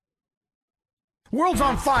World's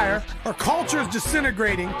on fire. Our culture is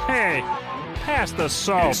disintegrating. Hey, pass the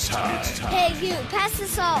salt. It's time. Hey, you, pass the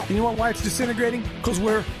salt. You know why it's disintegrating? Because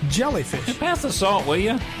we're jellyfish. Pass the salt, will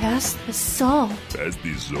you? Pass the salt. Pass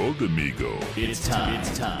the salt, amigo. It's time.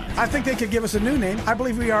 It's time. I think they could give us a new name. I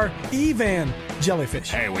believe we are Evan jellyfish.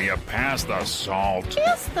 Hey, will you pass the salt?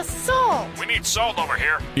 Pass the salt. We need salt over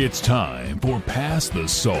here. It's time for Pass the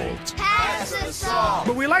Salt. Pass the salt.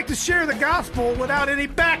 But we like to share the gospel without any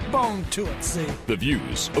backbone to it, see? The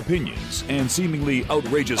views, opinions, and seemingly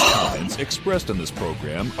outrageous comments expressed in this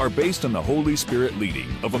program are based on the Holy Spirit leading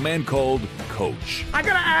of a man called Coach. I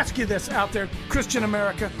gotta ask you this out there, Christian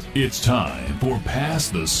America. It's time for Pass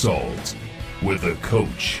the Salt with the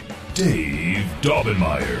Coach, Dave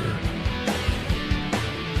Daubenmire.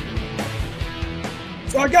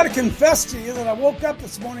 So I got to confess to you that I woke up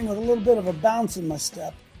this morning with a little bit of a bounce in my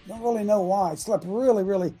step. Don't really know why. I slept really,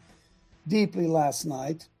 really deeply last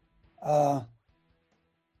night. But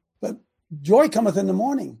joy cometh in the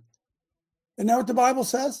morning. Isn't that what the Bible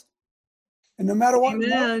says? And no matter what,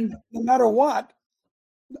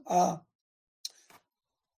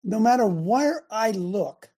 no matter where I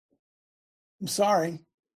look, I'm sorry,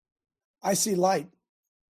 I see light.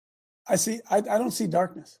 I don't see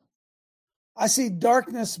darkness. I see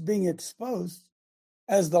darkness being exposed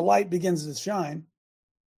as the light begins to shine.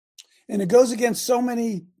 And it goes against so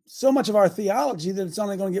much of our theology that it's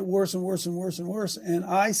only going to get worse and worse and worse and worse. And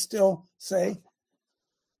I still say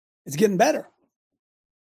it's getting better.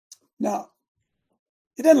 Now,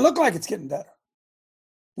 it doesn't look like it's getting better.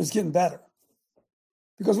 But it's getting better.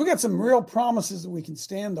 Because we got some real promises that we can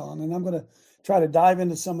stand on. And I'm going to try to dive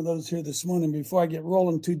into some of those here this morning before I get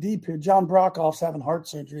rolling too deep here. John Brockhoff's having heart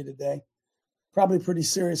surgery today. Probably pretty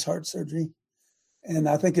serious heart surgery. And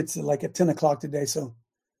I think it's like at 10 o'clock today. So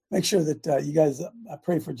make sure that you guys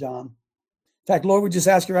pray for John. In fact, Lord, we just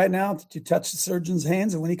ask you right now that you touch the surgeon's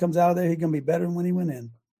hands. And when he comes out of there, he's going to be better than when he went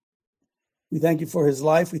in. We thank you for his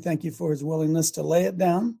life. We thank you for his willingness to lay it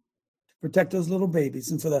down, to protect those little babies.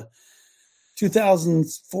 And for the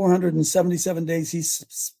 2,477 days he's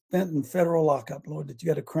spent in federal lockup, Lord, that you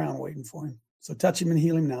got a crown waiting for him. So touch him and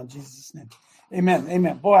heal him now in Jesus' name. Amen.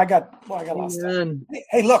 Amen. Boy, I got lost.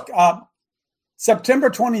 Hey, look, September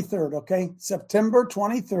 23rd, okay? September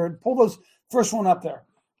 23rd. Pull those first one up there.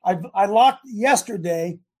 I locked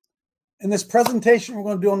yesterday in this presentation we're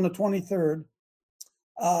going to do on the 23rd.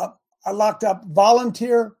 I locked up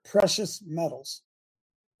volunteer precious metals.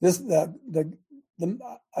 I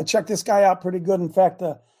checked this guy out pretty good. In fact,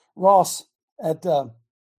 Ross at Survival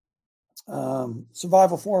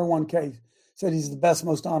 401k said he's the best,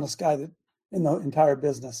 most honest guy that in the entire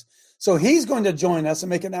business. So he's going to join us and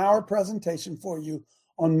make an hour presentation for you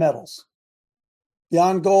on metals.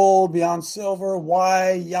 Beyond gold, beyond silver,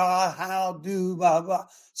 why, how, do, blah, blah.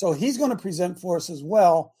 So he's going to present for us as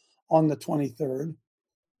well on the 23rd.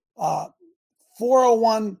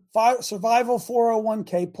 401, Survival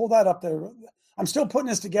 401k, pull that up there. I'm still putting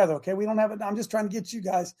this together, okay? We don't have it. I'm just trying to get you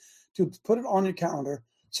guys to put it on your calendar.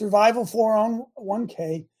 Survival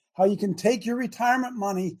 401k, how you can take your retirement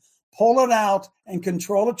money, pull it out, and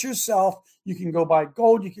control it yourself. You can go buy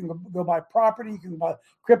gold. You can go buy property. You can buy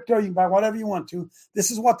crypto. You can buy whatever you want to. This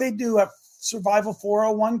is what they do at Survival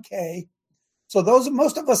 401k. So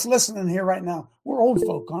most of us listening here right now, we're old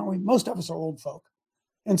folk, aren't we? Most of us are old folk.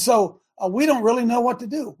 And so we don't really know what to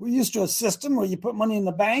do. We're used to a system where you put money in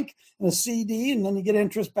the bank and a CD, and then you get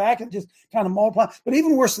interest back and just kind of multiply. But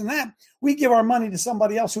even worse than that, we give our money to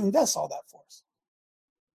somebody else who invests all that for us.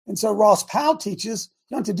 And so Ross Powell teaches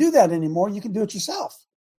you don't have to do that anymore. You can do it yourself.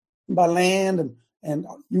 You buy land and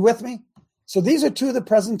you with me? So these are two of the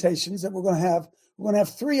presentations that we're going to have. We're going to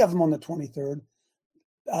have three of them on the 23rd.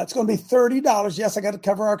 It's going to be $30. Yes, I got to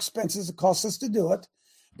cover our expenses. It costs us to do it.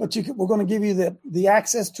 But we're going to give you the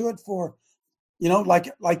access to it for,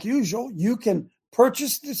 like usual. You can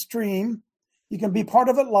purchase the stream. You can be part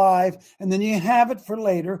of it live, and then you have it for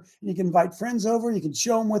later. You can invite friends over. You can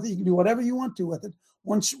show them with it. You can do whatever you want to with it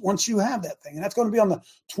once you have that thing. And that's going to be on the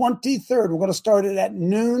 23rd. We're going to start it at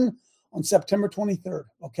noon on September 23rd,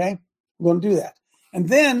 okay? We're going to do that. And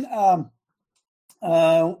then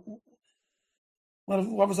what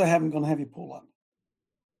was I going to have you pull up?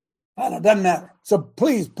 I don't know, it doesn't matter. So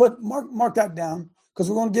please mark that down, because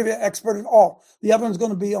we're going to give you an expert at all. The other one's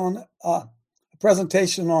going to be on a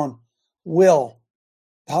presentation on will,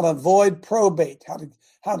 how to avoid probate, how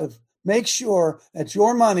to make sure that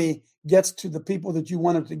your money gets to the people that you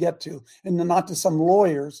want it to get to, and not to some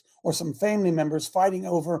lawyers or some family members fighting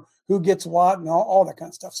over who gets what and all that kind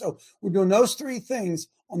of stuff. So we're doing those three things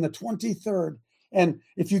on the 23rd. And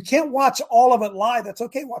if you can't watch all of it live, that's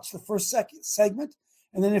okay. Watch the first segment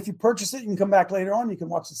And then if you purchase it, you can come back later on. You can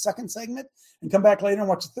watch the second segment and come back later and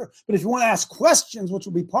watch the third. But if you want to ask questions, which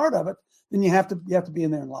will be part of it, then you have to be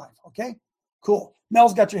in there in live. Okay, cool.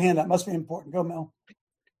 Mel's got your hand up. Must be important. Go, Mel.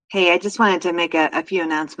 Hey, I just wanted to make a few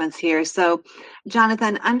announcements here. So,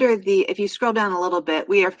 Jonathan, if you scroll down a little bit,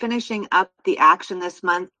 we are finishing up the action this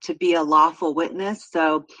month to be a lawful witness.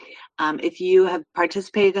 So, if you have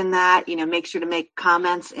participated in that, make sure to make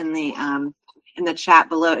comments in the chat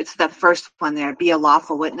below. It's the first one there, be a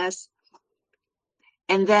lawful witness.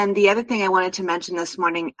 And then the other thing I wanted to mention this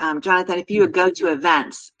morning, Jonathan, if you would go to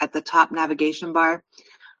events at the top navigation bar,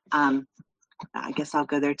 I guess I'll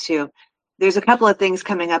go there too. There's a couple of things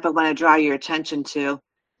coming up I want to draw your attention to.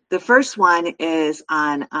 The first one is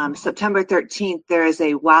on September 13th, there is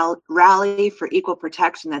a rally for equal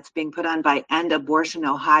protection that's being put on by End Abortion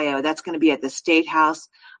Ohio. That's going to be at the State House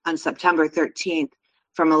on September 13th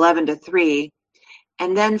from 11 to 3.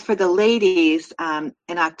 And then for the ladies in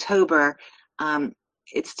October,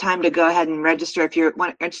 it's time to go ahead and register. If you're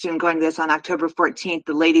interested in going to this on October 14th,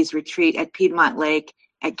 the ladies retreat at Piedmont Lake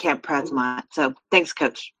at Camp Presmont. So thanks,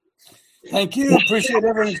 Coach. Thank you. Appreciate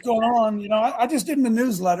everything that's going on. I just did the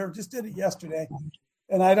newsletter, just did it yesterday.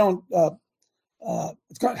 And I don't,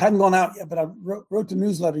 hadn't gone out yet, but I wrote the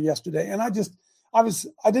newsletter yesterday. And I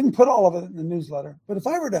didn't put all of it in the newsletter. But if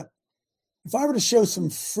I were to show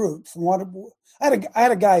some fruit from what I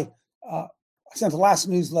had a guy, I sent the last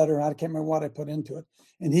newsletter, I can't remember what I put into it.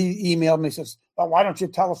 And he emailed me, says, "Oh, why don't you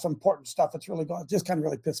tell us some important stuff?" It's really going, just kind of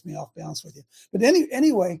really pissed me off, to be honest with you. But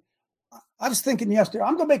anyway, I was thinking yesterday,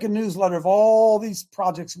 I'm going to make a newsletter of all these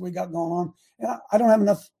projects we got going on. And I don't have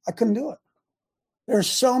enough. I couldn't do it. There's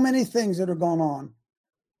so many things that are going on,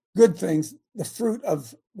 good things, the fruit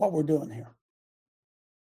of what we're doing here.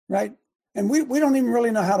 Right? And we don't even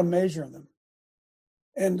really know how to measure them.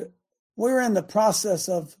 And we're in the process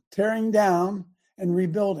of tearing down and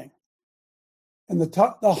rebuilding. And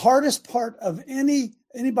the hardest part of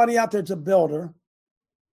anybody out there that's a builder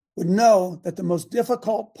would know that the most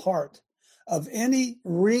difficult part of any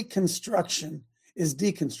reconstruction is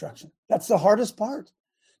deconstruction. That's the hardest part.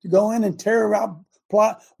 To go in and tear out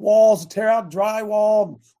walls, tear out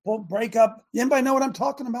drywall, break up. Anybody know what I'm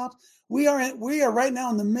talking about? We are right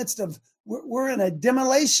now in the midst of, we're in a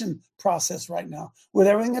demolition process right now with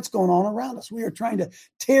everything that's going on around us. We are trying to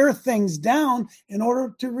tear things down in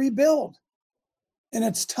order to rebuild. And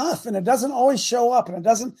it's tough, and it doesn't always show up, and it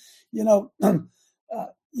doesn't, you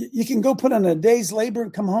can go put in a day's labor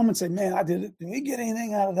and come home and say, man, I did it. Did we get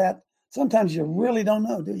anything out of that? Sometimes you really don't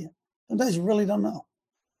know, do you? Sometimes you really don't know.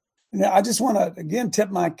 And I just want to, again, tip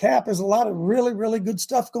my cap. There's a lot of really, really good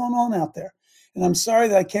stuff going on out there. And I'm sorry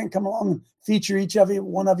that I can't come along and feature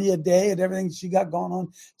one of you a day at everything that you got going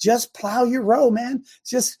on. Just plow your row, man.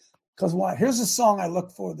 Just because why? Here's a song I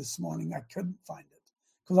looked for this morning. I couldn't find it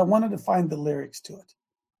because I wanted to find the lyrics to it.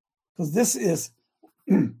 Because this is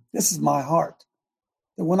my heart.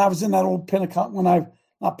 When I was in that old charismatic,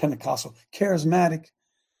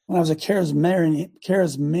 when I was a charismaniac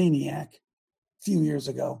a few years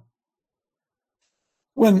ago,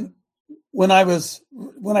 when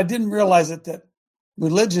I didn't realize it, that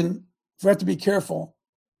religion, if we have to be careful,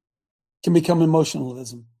 can become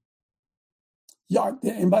emotionalism. Yeah,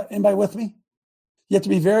 anybody with me? You have to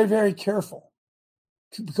be very, very careful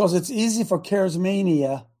because it's easy for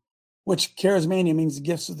charismania, which charismania means the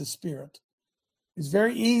gifts of the Spirit. It's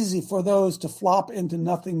very easy for those to flop into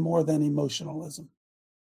nothing more than emotionalism.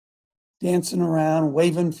 Dancing around,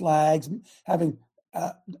 waving flags, having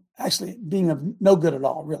actually being of no good at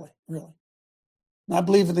all, really, really. And I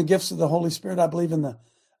believe in the gifts of the Holy Spirit. I believe in the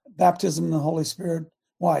baptism in the Holy Spirit.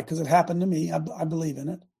 Why? Because it happened to me. I believe in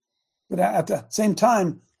it. But at the same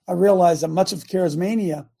time, I realize that much of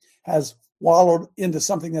charismania has wallowed into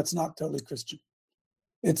something that's not totally Christian.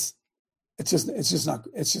 It's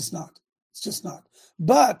just not.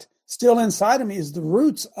 But still inside of me is the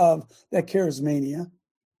roots of that charismania,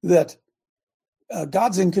 that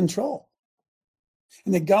God's in control.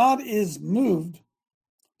 And that God is moved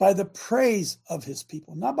by the praise of his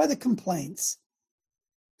people, not by the complaints.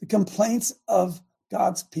 The complaints of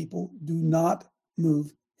God's people do not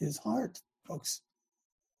move his heart, folks.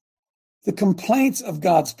 The complaints of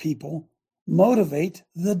God's people motivate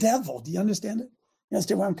the devil. Do you understand it? You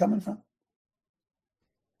understand where I'm coming from?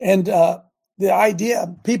 And the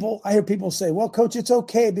idea, I hear people say, well, Coach, it's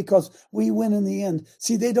okay because we win in the end.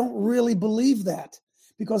 See, they don't really believe that.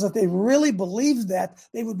 Because if they really believed that,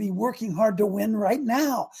 they would be working hard to win right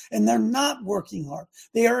now. And they're not working hard.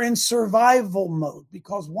 They are in survival mode.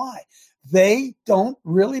 Because why? They don't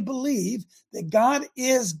really believe that God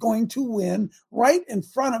is going to win right in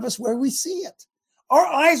front of us where we see it. Our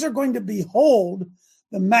eyes are going to behold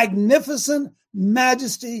the magnificent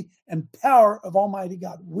majesty and power of Almighty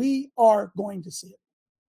God. We are going to see it.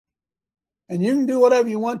 And you can do whatever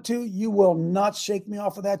you want to. You will not shake me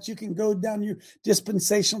off of that. You can go down your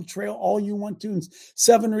dispensational trail all you want to. And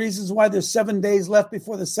 7 reasons why there's 7 days left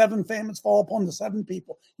before the 7 famines fall upon the 7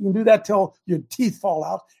 people. You can do that till your teeth fall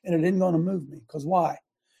out, and it isn't going to move me. Because why?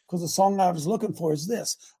 Because the song I was looking for is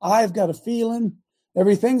this. I've got a feeling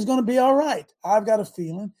everything's going to be all right. I've got a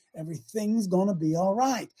feeling everything's going to be all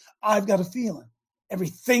right. I've got a feeling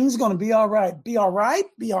everything's going to be all right. Be all right,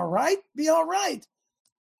 be all right, be all right.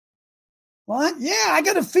 What? Yeah, I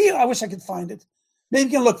got a feeling. I wish I could find it. Maybe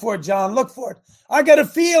you can look for it, John. Look for it. I got a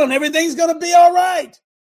feeling everything's going to be all right.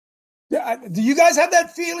 Do you guys have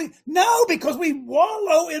that feeling? No, because we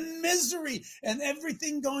wallow in misery and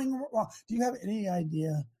everything going wrong. Do you have any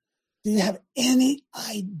idea? Do you have any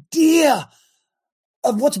idea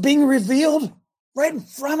of what's being revealed right in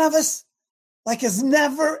front of us? Like it's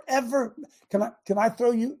never, ever. Can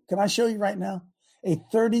I show you right now? A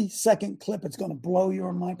 30-second clip. It's going to blow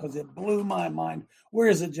your mind because it blew my mind. Where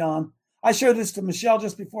is it, John? I showed this to Michelle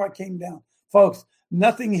just before I came down. Folks,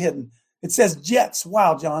 nothing hidden. It says jets.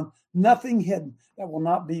 Wow, John. Nothing hidden that will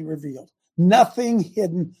not be revealed. Nothing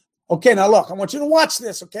hidden. Okay, now look, I want you to watch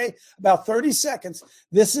this, okay? About 30 seconds.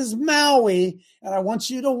 This is Maui, and I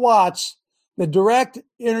want you to watch the direct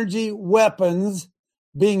energy weapons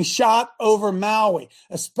being shot over Maui,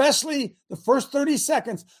 especially the first 30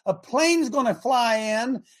 seconds. A plane's going to fly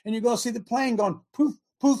in, and you're going to see the plane going poof,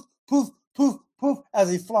 poof, poof, poof, poof as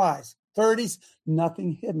he flies. 30s,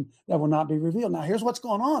 nothing hidden that will not be revealed. Now, here's what's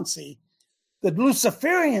going on, see? The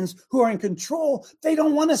Luciferians who are in control, they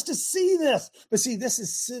don't want us to see this. But see, this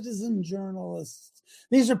is citizen journalists.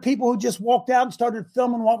 These are people who just walked out and started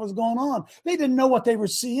filming what was going on. They didn't know what they were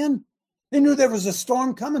seeing. They knew there was a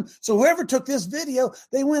storm coming. So whoever took this video,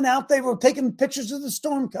 they went out, they were taking pictures of the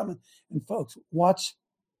storm coming. And folks, watch.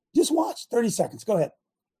 Just watch. 30 seconds. Go ahead.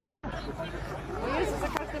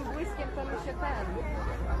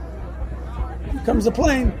 Here comes the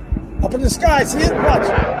plane up in the sky. See it? Watch.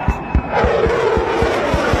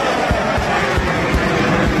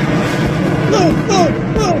 Boom, boom,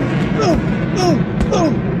 boom, boom, boom,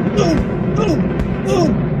 boom, boom, boom,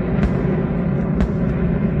 boom.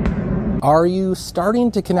 Are you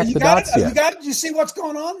starting to connect the dots yet? You got it? You see what's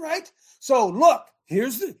going on, right? So look,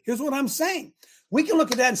 here's what I'm saying. We can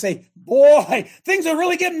look at that and say, boy, things are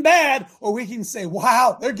really getting bad. Or we can say,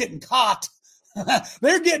 wow, they're getting caught.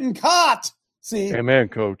 They're getting caught. See? Amen,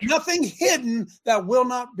 Coach. Nothing hidden that will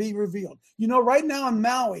not be revealed. You know, right now in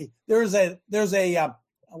Maui, there's a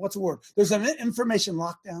what's the word? There's an information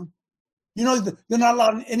lockdown. You know, they're not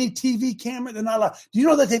allowed any TV camera. They're not allowed. Do you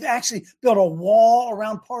know that they've actually built a wall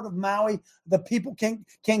around part of Maui? The people can't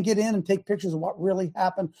get in and take pictures of what really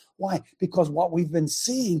happened. Why? Because what we've been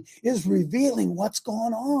seeing is revealing what's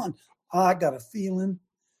going on. I got a feeling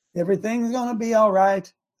everything's going to be all right.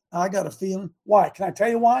 I got a feeling. Why? Can I tell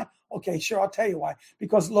you why? Okay, sure, I'll tell you why.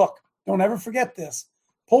 Because look, don't ever forget this.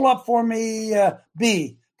 Pull up for me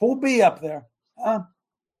B. Pull B up there.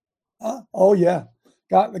 Oh, yeah.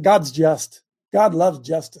 God's just. God loves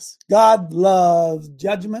justice. God loves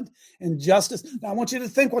judgment and justice. Now, I want you to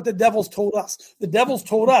think what the devil's told us. The devil's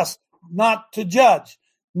told us not to judge,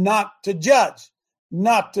 not to judge,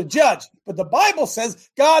 not to judge. But the Bible says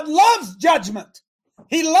God loves judgment.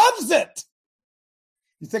 He loves it.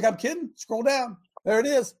 You think I'm kidding? Scroll down. There it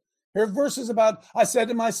is. Here are verses about, I said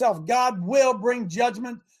to myself, God will bring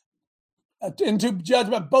judgment into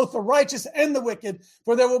judgment, both the righteous and the wicked,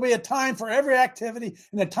 for there will be a time for every activity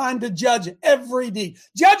and a time to judge every deed.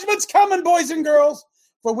 Judgment's coming, boys and girls,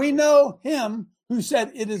 for we know him who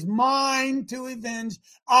said, it is mine to avenge,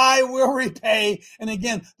 I will repay. And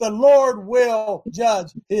again, the Lord will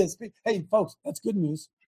judge his people. Hey, folks, that's good news.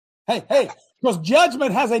 Hey, because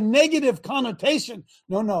judgment has a negative connotation.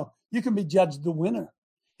 No, you can be judged the winner.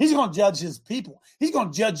 He's going to judge his people. He's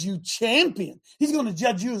going to judge you champion. He's going to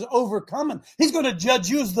judge you as overcoming. He's going to judge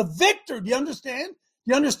you as the victor. Do you understand?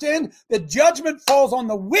 You understand that judgment falls on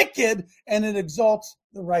the wicked and it exalts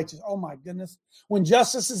the righteous. Oh my goodness. When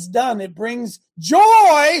justice is done, it brings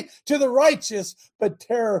joy to the righteous, but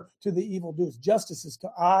terror to the evildoers. Justice is,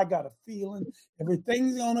 I got a feeling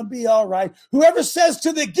everything's going to be all right. Whoever says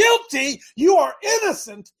to the guilty, you are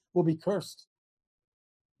innocent, will be cursed.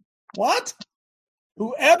 What?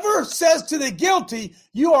 Whoever says to the guilty,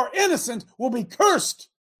 you are innocent, will be cursed.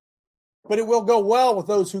 But it will go well with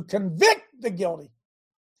those who convict the guilty.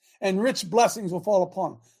 And rich blessings will fall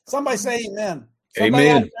upon them. Somebody say amen. Somebody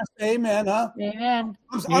Amen. Amen, huh? Amen.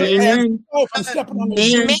 I'm stepping on the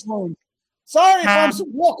doom and gloom. Sorry if I'm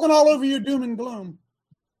walking all over your doom and gloom.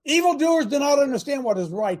 Evildoers do not understand what is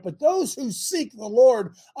right, but those who seek the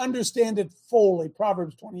Lord understand it fully.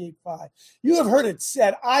 Proverbs 28:5. You have heard it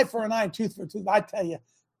said, eye for an eye and tooth for a tooth. I tell you,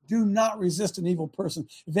 do not resist an evil person.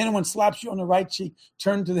 If anyone slaps you on the right cheek,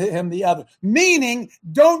 turn to him the other. Meaning,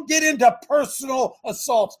 don't get into personal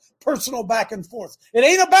assaults, personal back and forth. It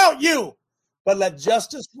ain't about you, but let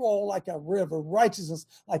justice roll like a river, righteousness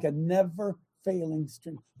like a never-failing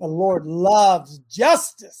stream. The Lord loves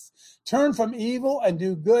justice. Turn from evil and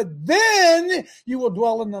do good. Then you will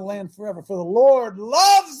dwell in the land forever. For the Lord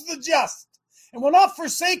loves the just and will not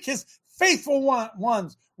forsake his faithful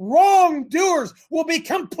ones. Wrongdoers will be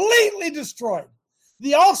completely destroyed.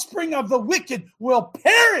 The offspring of the wicked will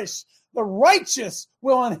perish. The righteous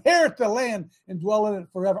will inherit the land and dwell in it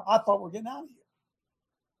forever. I thought we're getting out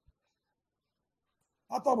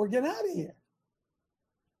of here.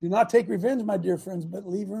 Do not take revenge, my dear friends, but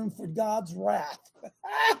leave room for God's wrath.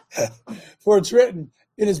 For it's written,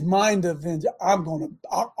 it is mine to avenge.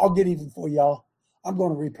 I'll get even for y'all. I'm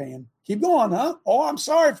going to repay him. Keep going, huh? Oh, I'm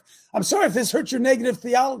sorry. I'm sorry if this hurts your negative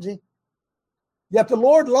theology. Yet the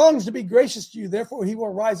Lord longs to be gracious to you. Therefore, he will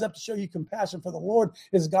rise up to show you compassion. For the Lord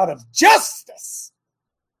is God of justice.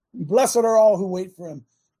 Blessed are all who wait for him.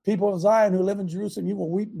 People of Zion who live in Jerusalem, you will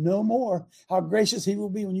weep no more. How gracious he will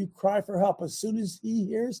be when you cry for help. As soon as he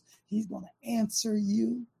hears, he's going to answer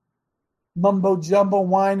you. Mumbo jumbo,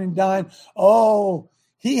 wine and dine. Oh,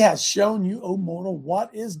 he has shown you, O mortal,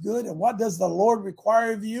 what is good and what does the Lord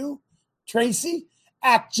require of you? Tracy,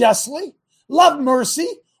 act justly, love mercy,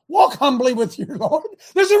 walk humbly with your Lord.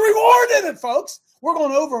 There's a reward in it, folks. We're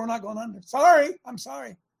going over, we're not going under. Sorry, I'm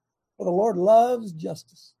sorry. For the Lord loves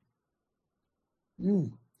justice.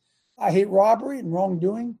 I hate robbery and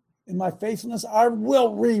wrongdoing. In my faithfulness, I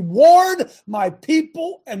will reward my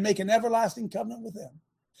people and make an everlasting covenant with them.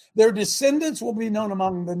 Their descendants will be known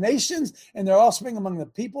among the nations and their offspring among the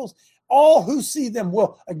peoples. All who see them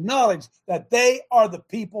will acknowledge that they are the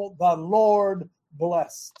people the Lord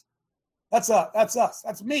blessed. That's us.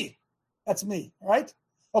 That's me. That's me. All right?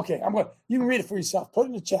 Okay, you can read it for yourself. Put it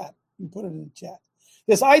in the chat. You can put it in the chat.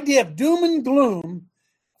 This idea of doom and gloom,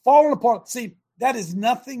 falling apart. See, that is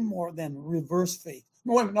nothing more than reverse faith.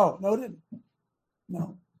 No, it didn't.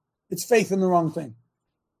 No. It's faith in the wrong thing.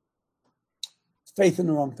 It's faith in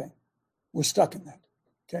the wrong thing. We're stuck in that.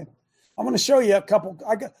 Okay. I'm going to show you a couple.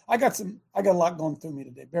 I got a lot going through me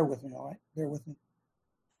today. Bear with me, all right? Bear with me.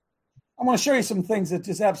 I'm going to show you some things that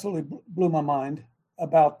just absolutely blew my mind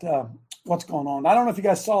about what's going on. I don't know if you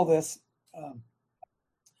guys saw this.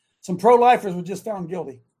 Some pro-lifers were just found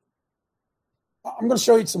guilty. I'm going to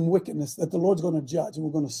show you some wickedness that the Lord's going to judge, and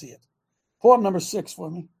we're going to see it. Pull up number 6 for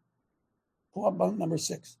me. Pull up number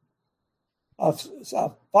 6.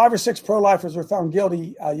 5 or 6 pro-lifers were found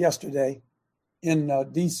guilty yesterday in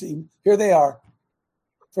D.C. Here they are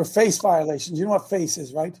for FACE violations. You know what FACE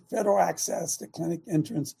is, right? Federal Access to Clinic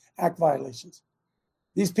Entrance Act violations.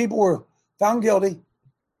 These people were found guilty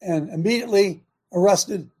and immediately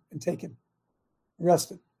arrested and taken.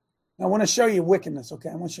 Arrested. Now, I want to show you wickedness, okay?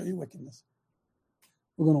 I want to show you wickedness.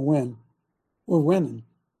 We're going to win. We're winning,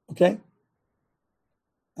 okay?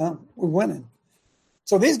 We're winning.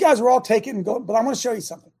 So these guys were all taken and go, but I want to show you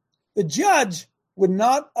something. The judge would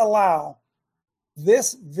not allow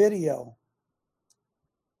this video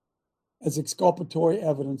as exculpatory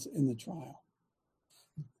evidence in the trial.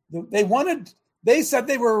 They said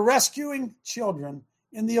they were rescuing children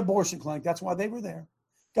in the abortion clinic. That's why they were there.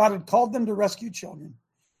 God had called them to rescue children.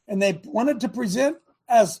 And they wanted to present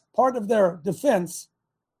as part of their defense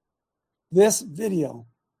this video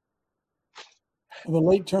of a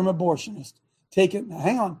late-term abortionist. Now,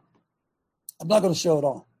 hang on. I'm not going to show it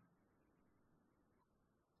all.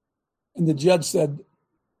 And the judge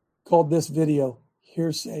called this video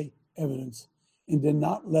hearsay evidence and did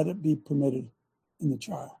not let it be permitted in the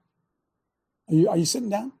trial. Are you sitting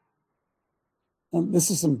down? This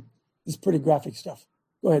is pretty graphic stuff.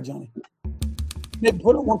 Go ahead, Johnny. Maybe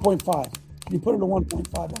put it at 1.5. You put it at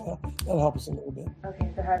 1.5. That'll help us a little bit.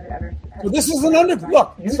 Okay, so has it ever? So this is an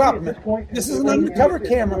stop a minute. This is an undercover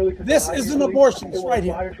camera. This is an abortionist right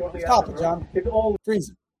here. Stop it, John. Freeze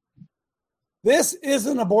it. This is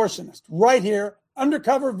an abortionist right here.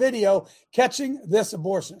 Undercover video catching this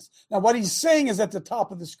abortionist. Now, what he's saying is at the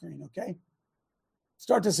top of the screen, okay?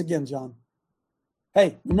 Start this again, John.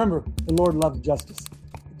 Hey, remember, the Lord loves justice.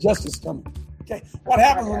 Justice coming. Okay, what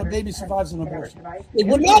happens when a baby survives an abortion? They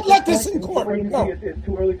would not let this in court. It's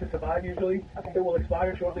too early to survive usually. It will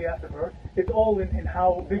expire shortly after birth. It's all in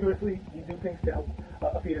how vigorously you do things to help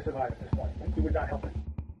a fetus survive at this point. You would not help it.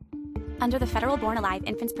 Under the Federal Born Alive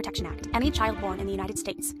Infants Protection Act, any child born in the United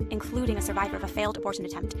States, including a survivor of a failed abortion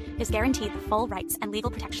attempt, is guaranteed the full rights and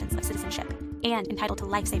legal protections of citizenship and entitled to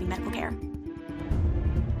life-saving medical care.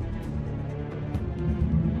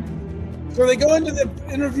 So they go into the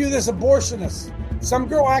interview this abortionist. Some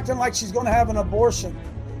girl acting like she's going to have an abortion.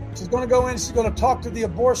 She's going to go in, she's going to talk to the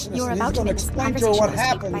abortionist, You are and about he's to going to witness explain to her what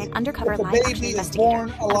happens by an undercover if the live action baby is investigator,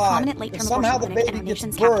 born a alive. prominent late-term If somehow the abortion clinic baby in our gets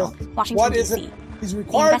nation's birthed, capital, Washington, what is D.C. it? He's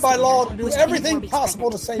required by law to do everything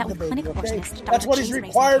possible to save the baby, okay? That's what he's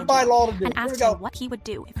required by law to do. And Here we asked go. him what he would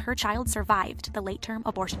do if her child survived the late-term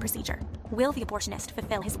abortion procedure. Will the abortionist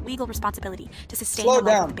fulfill his legal responsibility to sustain Slow the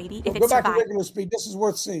life down. of the baby if Go it back to survived? regular speed. This is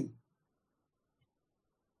worth seeing.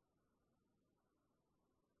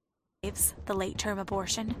 The late-term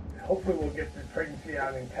abortion. Hopefully we'll get the pregnancy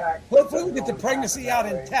out intact. Hopefully we get the pregnancy out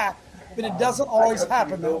intact, but it doesn't always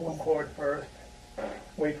happen that way. Umbilical cord first,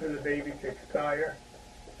 wait for the baby to expire,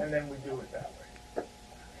 and then we do it that way.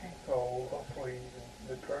 So hopefully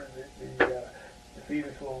the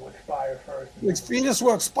fetus will expire first. The fetus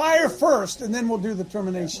will expire first, and then we'll do the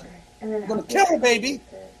termination. We're going to kill the baby.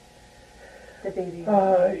 The baby.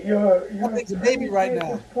 How big's the baby right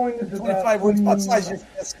now? 25 weeks. What size is your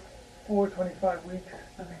fist? 25 weeks.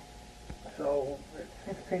 Okay. So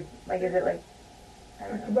It's pretty, like, is it like,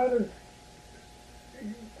 it's about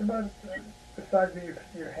the size of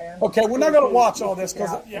your hand. Okay, we're not going to watch all this because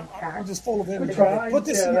I'm just full of energy. Put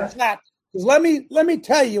this in your chat. Because let me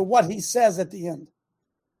tell you what he says at the end.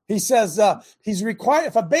 He says he's required,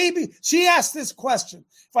 if a baby, she asked this question,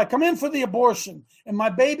 if I come in for the abortion and my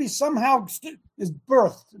baby somehow is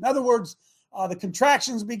birthed, in other words, the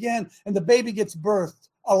contractions begin and the baby gets birthed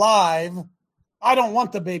alive, I don't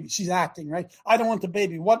want the baby. She's acting, right? I don't want the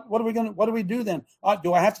baby. What do we do then?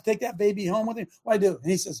 Do I have to take that baby home with me? What do I do?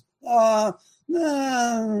 And he says,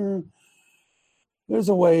 no, there's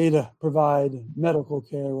a way to provide medical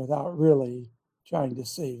care without really trying to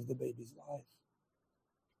save the baby's life.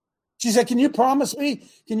 She said, can you promise me?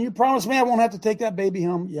 I won't have to take that baby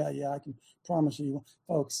home? Yeah, I can promise you.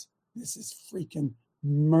 Folks, this is freaking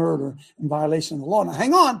murder in violation of the law. Now,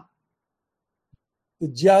 hang on. The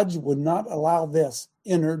judge would not allow this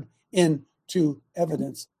entered into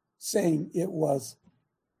evidence, saying it was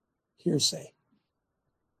hearsay.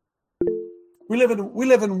 We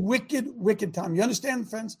live in wicked time. You understand,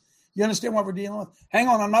 friends? You understand what we're dealing with? Hang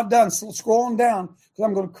on, I'm not done. Scrolling down because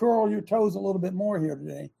I'm going to curl your toes a little bit more here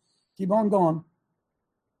today. Keep on going.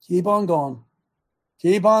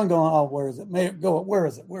 Oh, where is it? Where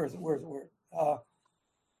is it?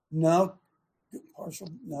 No.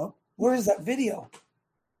 Partial. No. Where is that video?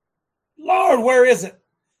 Lord, where is it?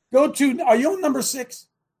 Are you on number 6?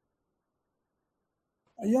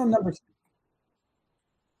 Are you on number 6?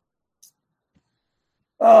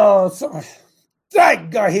 Oh, sorry.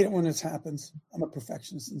 I hate it when this happens. I'm a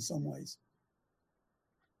perfectionist in some ways.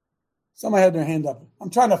 Somebody had their hand up.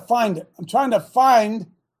 I'm trying to find it.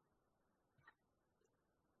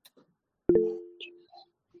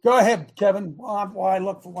 Go ahead, Kevin, while I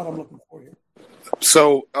look for what I'm looking for here.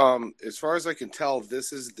 So, as far as I can tell,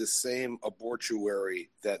 this is the same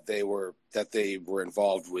abortuary that they were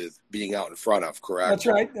involved with being out in front of, correct? That's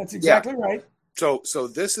right. That's exactly right. So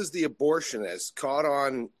this is the abortionist caught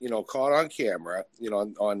on camera,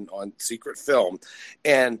 on secret film,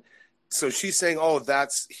 and so she's saying, "Oh,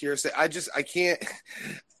 that's hearsay." I can't.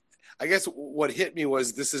 I guess what hit me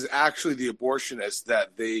was this is actually the abortionist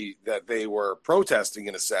that they were protesting,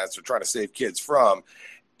 in a sense, or trying to save kids from,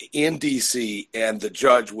 in D.C., and the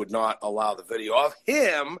judge would not allow the video of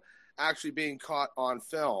him actually being caught on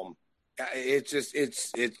film. It's just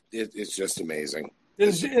amazing.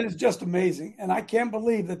 It is just amazing, and I can't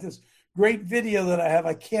believe that this great video that I have,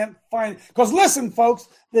 I can't find it. Because listen, folks,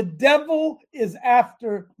 the devil is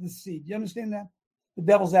after the seed. You understand that? The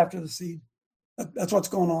devil's after the seed. That's what's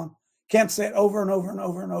going on. Can't say it over and over and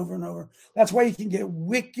over and over and over. That's why you can get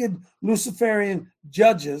wicked Luciferian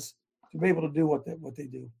judges to be able to do what they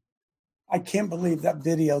do. I can't believe that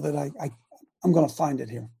video that I'm going to find it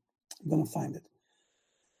here. I'm going to find it.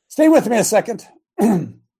 Stay with me a second.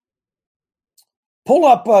 Pull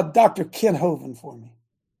up Dr. Ken Hovind for me.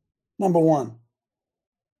 Number 1.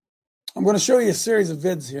 I'm going to show you a series of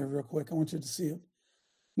vids here real quick. I want you to see it.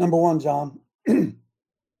 Number 1, John.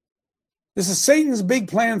 This is Satan's big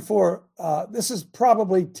plan for, this is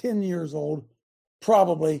probably 10 years old.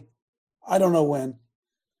 Probably. I don't know when.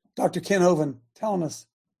 Dr. Ken Hovind telling us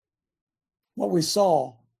what we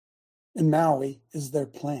saw in Maui is their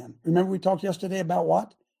plan. Remember we talked yesterday about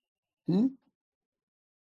what? Go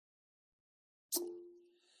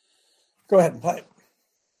ahead and play it.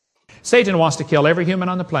 Satan wants to kill every human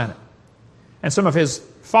on the planet. And some of his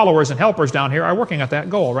followers and helpers down here are working at that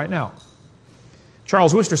goal right now.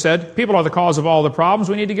 Charles Worcester said, people are the cause of all the problems.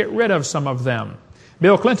 We need to get rid of some of them.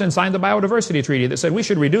 Bill Clinton signed the Biodiversity Treaty that said we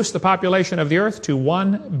should reduce the population of the earth to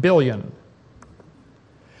 1 billion.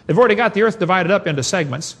 They've already got the earth divided up into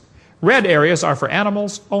segments. Red areas are for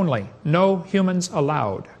animals only. No humans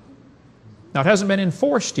allowed. Now, it hasn't been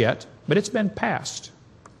enforced yet, but it's been passed.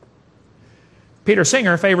 Peter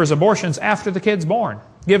Singer favors abortions after the kid's born.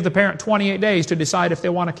 Give the parent 28 days to decide if they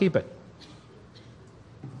want to keep it.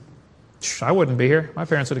 I wouldn't be here. My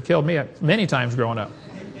parents would have killed me many times growing up.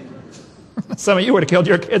 Some of you would have killed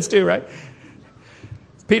your kids too, right?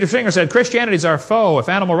 Peter Singer said, Christianity is our foe. If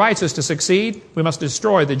animal rights is to succeed, we must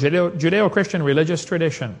destroy the Judeo-Christian religious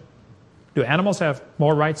tradition. Do animals have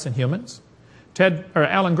more rights than humans?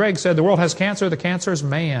 Alan Gregg said, the world has cancer, the cancer is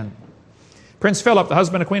man. Prince Philip, the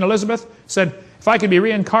husband of Queen Elizabeth, said, if I could be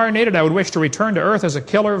reincarnated, I would wish to return to Earth as a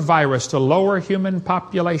killer virus to lower human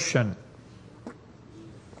population.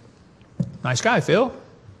 Nice guy, Phil.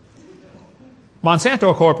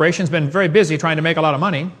 Monsanto Corporation has been very busy trying to make a lot of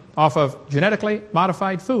money off of genetically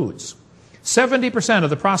modified foods. 70% of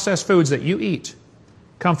the processed foods that you eat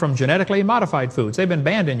come from genetically modified foods. They've been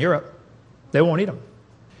banned in Europe. They won't eat them.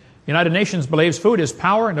 The United Nations believes food is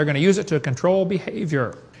power, and they're going to use it to control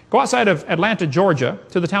behavior. Go outside of Atlanta, Georgia,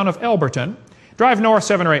 to the town of Elberton. Drive north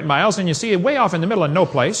 7 or 8 miles, and you see way off in the middle of no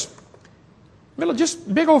place, middle of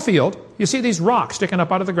just big old field, you see these rocks sticking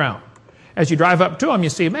up out of the ground. As you drive up to them, you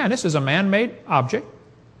see, man, this is a man-made object,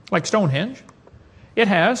 like Stonehenge. It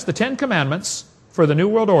has the 10 Commandments for the New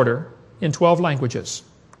World Order in 12 languages.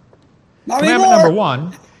 Commandment number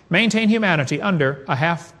 1, maintain humanity under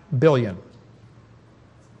 500 million.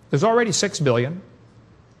 There's already 6 billion.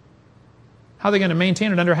 How are they going to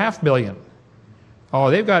maintain it under 500 million? Oh,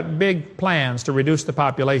 they've got big plans to reduce the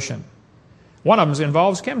population. One of them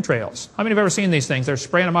involves chemtrails. How many have ever seen these things? They're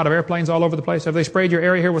spraying them out of airplanes all over the place. Have they sprayed your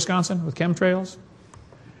area here, Wisconsin, with chemtrails?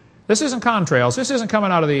 This isn't contrails. This isn't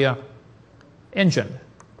coming out of the engine.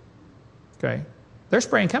 Okay? They're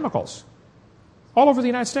spraying chemicals all over the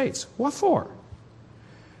United States. What for?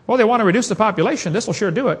 Well, they want to reduce the population. This will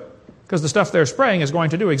sure do it, because the stuff they're spraying is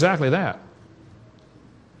going to do exactly that.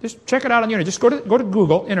 Just check it out on the internet. Just go to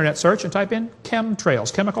Google, internet search, and type in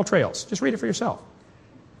chemtrails, chemical trails. Just read it for yourself.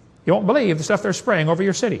 You won't believe the stuff they're spraying over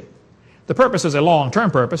your city. The purpose is a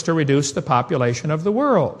long-term purpose to reduce the population of the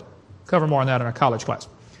world. Cover more on that in a college class.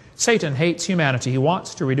 Satan hates humanity. He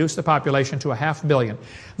wants to reduce the population to 500 million.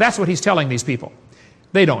 That's what he's telling these people.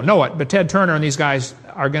 They don't know it, but Ted Turner and these guys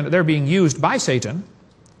they're being used by Satan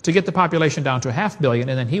to get the population down to 500 million,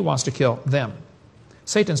 and then he wants to kill them.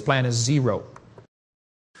 Satan's plan is 0.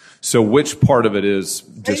 So which part of it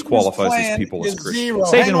disqualifies these people as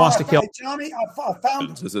Christians? Satan wants to kill. Johnny, I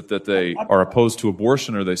found it. Is it that they are opposed to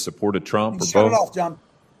abortion, or they supported Trump, or Shut both? it off, John.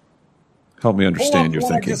 Help me understand your Pull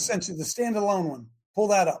up thinking. I just sent you, the standalone one. Pull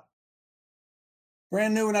that up.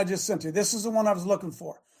 Brand new one I just sent you. This is the one I was looking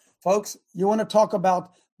for. Folks, you want to talk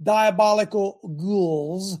about diabolical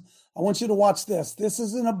ghouls. I want you to watch this. This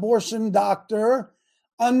is an abortion doctor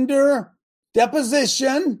under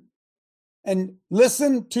deposition. And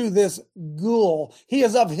listen to this ghoul. He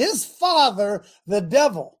is of his father, the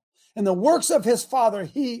devil. And the works of his father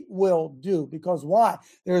he will do. Because why?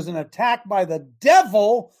 There is an attack by the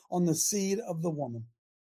devil on the seed of the woman.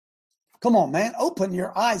 Come on, man. Open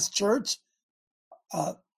your eyes, church.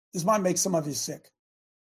 This might make some of you sick.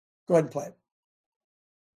 Go ahead and play it.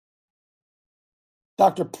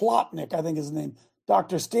 Dr. Plotnick, I think is his name.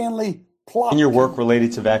 Dr. Stanley Plotnick. In your work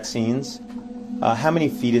related to vaccines, how many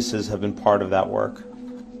fetuses have been part of that work?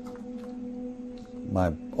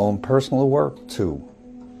 My own personal work, 2.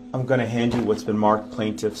 I'm going to hand you what's been marked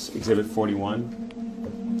Plaintiff's Exhibit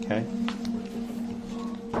 41. Okay.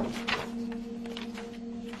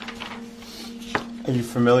 Are you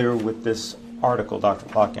familiar with this article, Dr.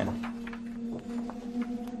 Plotkin?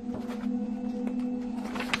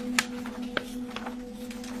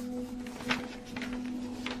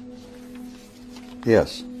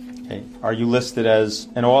 Yes. Okay. Are you listed as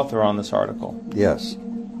an author on this article? Yes.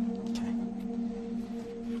 Okay.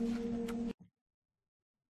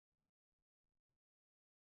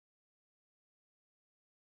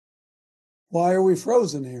 Why are we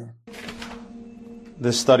frozen here?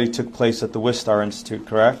 This study took place at the Wistar Institute,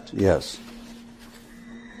 correct? Yes.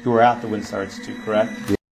 You were at the Wistar Institute, correct?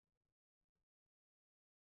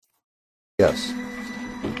 Yes.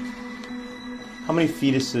 How many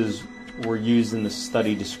fetuses were used in the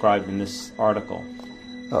study described in this article?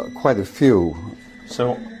 Quite a few.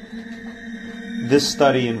 So, this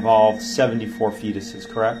study involved 74 fetuses,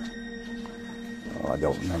 correct? I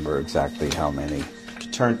don't remember exactly how many.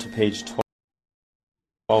 Turn to page 12.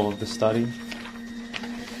 All of the study?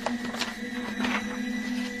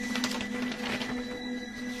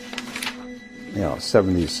 Yeah,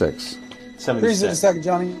 76. 76. Freeze it a second,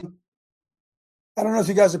 Johnny. I don't know if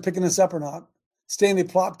you guys are picking this up or not. Stanley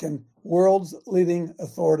Plotkin, world's leading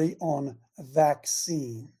authority on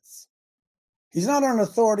vaccines. He's not an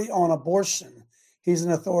authority on abortion. He's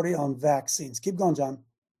an authority on vaccines. Keep going, John.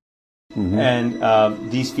 Mm-hmm. And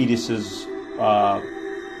these fetuses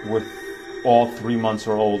were all 3 months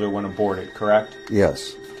or older when aborted, correct?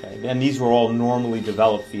 Yes. Okay. And these were all normally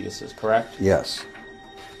developed fetuses, correct? Yes.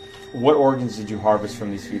 What organs did you harvest from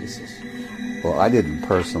these fetuses? Well, I didn't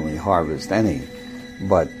personally harvest any,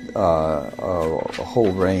 but a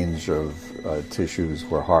whole range of tissues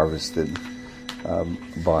were harvested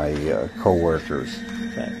by co-workers.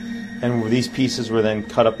 Okay. And these pieces were then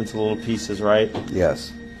cut up into little pieces, right?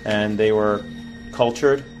 Yes. And they were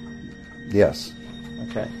cultured? Yes.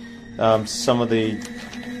 Okay. Some of the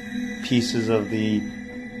pieces of the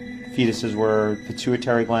fetuses were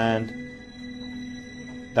pituitary gland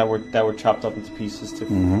that were chopped up into pieces to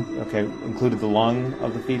okay, included the lung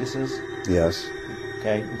of the fetuses? Yes.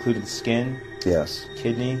 Okay, included the skin? Yes.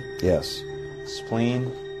 Kidney? Yes.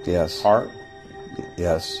 Spleen? Yes. Heart?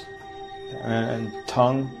 Yes. And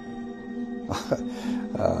tongue?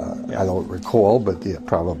 I don't recall, but yeah,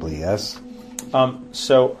 probably yes.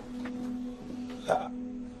 So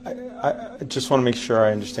I just want to make sure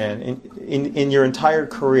I understand. In your entire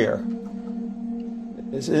career,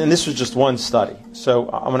 and this was just one study, so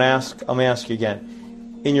I'm going to ask you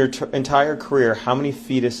again. In your entire career, how many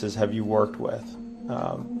fetuses have you worked with?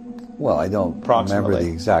 Well, I don't remember the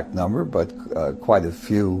exact number, but quite a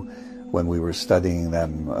few when we were studying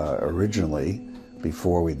them originally,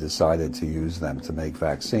 before we decided to use them to make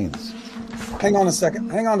vaccines. Hang on a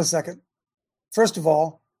second. First of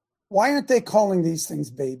all, why aren't they calling these things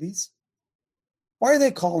babies? Why are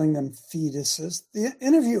they calling them fetuses? The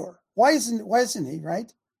interviewer, why isn't he,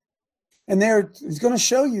 right? And he's going to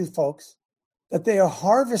show you folks that they are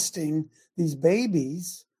harvesting these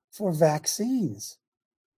babies for vaccines.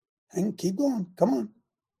 And keep going. Come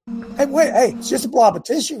on. Hey, it's just a blob of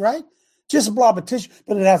tissue, right? Just a blob of tissue,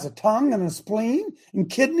 but it has a tongue and a spleen and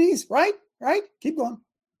kidneys, right? Right? Keep going.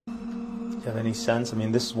 Do you have any sense? I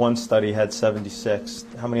mean, this one study had 76.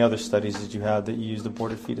 How many other studies did you have that you used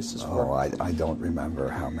aborted fetuses for? Oh, I don't remember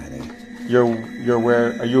how many. You're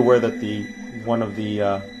aware? Are you aware that one of the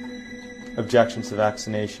objections to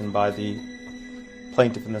vaccination by the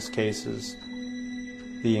plaintiff in this case is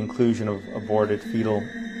the inclusion of aborted fetal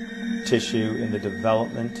tissue in the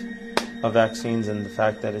development of vaccines and the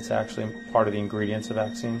fact that it's actually part of the ingredients of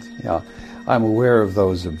vaccines? Yeah, I'm aware of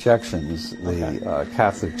those objections. The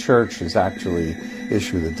Catholic Church has actually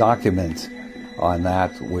issued a document on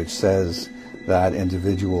that which says that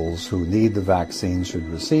individuals who need the vaccine should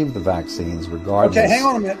receive the vaccines regardless hang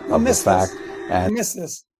on a minute. of the fact. You missed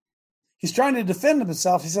this. He's trying to defend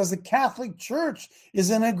himself. He says the Catholic Church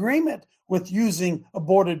is in agreement with using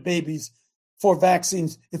aborted babies for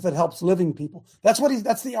vaccines if it helps living people. That's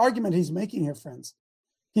the argument he's making here, friends.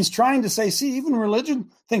 He's trying to say, see, even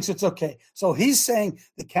religion thinks it's okay. So he's saying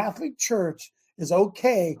the Catholic Church is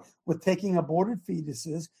okay with taking aborted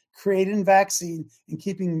fetuses, creating vaccine, and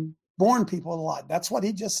keeping born people alive. That's what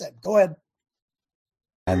he just said. Go ahead.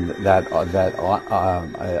 And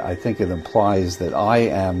I think it implies that I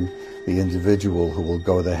am the individual who will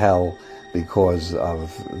go to hell because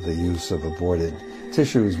of the use of aborted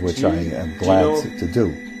tissues, which I am glad to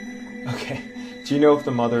do. Okay. Do you know if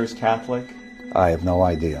the mother is Catholic? I have no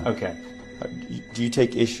idea. Okay. Do you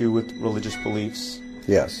take issue with religious beliefs?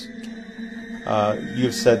 Yes. You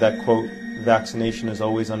have said that, quote, vaccination is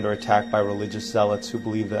always under attack by religious zealots who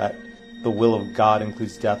believe that the will of God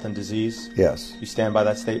includes death and disease? Yes. You stand by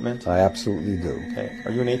that statement? I absolutely do. Okay.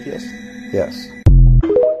 Are you an atheist? Yes.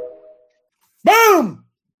 Boom!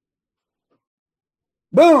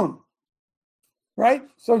 Boom! Right?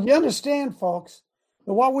 So you understand, folks,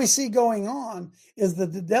 that what we see going on is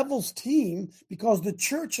that the devil's team, because the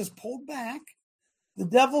church has pulled back, the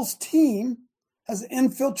devil's team has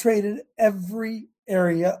infiltrated every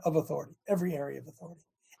area of authority.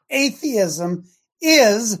 Atheism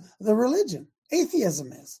is the religion.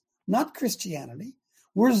 Atheism is, not Christianity.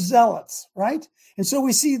 We're zealots, right? And so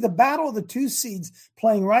we see the battle of the two seeds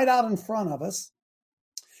playing right out in front of us.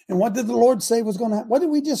 And what did the Lord say was going to happen? What did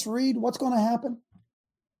we just read? What's going to happen?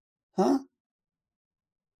 Huh?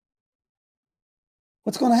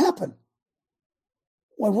 What's going to happen?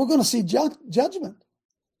 Well, we're going to see judgment,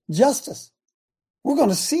 justice. We're going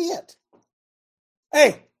to see it.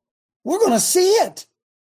 Hey, we're going to see it.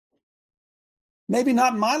 Maybe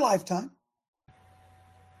not in my lifetime.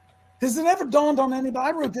 Has it ever dawned on anybody?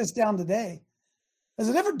 I wrote this down today. Has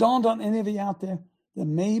it ever dawned on any of you out there that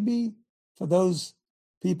maybe for those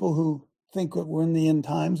people who think that we're in the end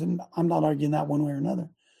times, and I'm not arguing that one way or another,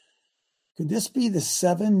 could this be the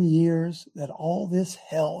 7 years that all this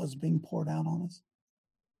hell is being poured out on us?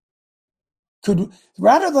 Could,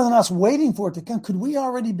 rather than us waiting for it to come, could we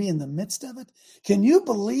already be in the midst of it? Can you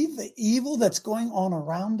believe the evil that's going on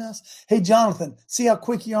around us? Hey, Jonathan, see how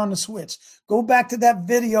quick you're on the switch. Go back to that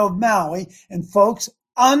video of Maui, and folks,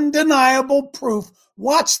 undeniable proof.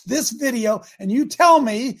 Watch this video, and you tell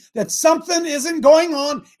me that something isn't going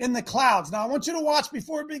on in the clouds. Now, I want you to watch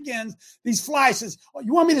before it begins these flashes. Oh,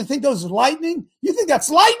 you want me to think those are lightning? You think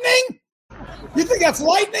that's lightning? You think that's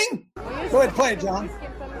lightning? Go ahead, play it, John.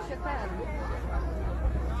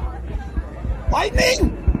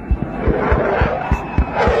 Lightning!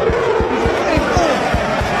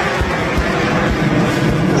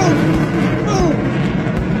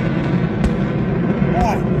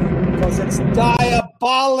 Why? Because it's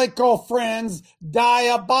diabolical, friends.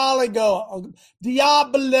 Diabolical.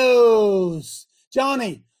 Diablos.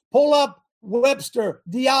 Johnny, pull up Webster.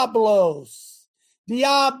 Diablos.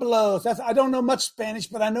 Diablos. I don't know much Spanish,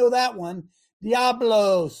 but I know that one.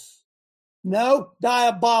 Diablos. No,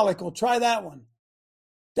 diabolical. Try that one.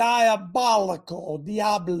 Diabolical.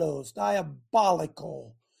 Diablos.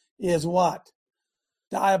 Diabolical is what?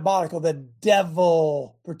 Diabolical. The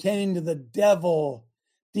devil. Pertaining to the devil.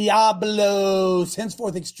 Diablos.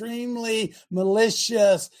 Henceforth extremely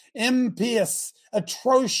malicious, impious,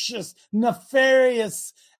 atrocious,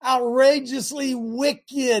 nefarious, outrageously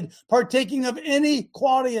wicked, partaking of any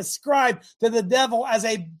quality ascribed to the devil as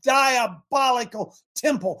a diabolical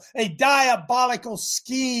temple, a diabolical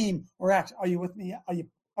scheme or act. Are you with me? Are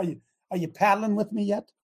you paddling with me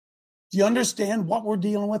yet? Do you understand what we're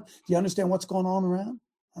dealing with? Do you understand what's going on around?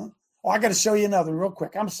 Huh? Oh, I got to show you another real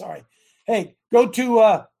quick. I'm sorry. Hey, go to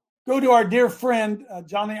our dear friend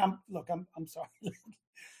Johnny. I'm sorry.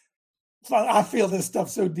 I feel this stuff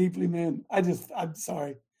so deeply, man. I'm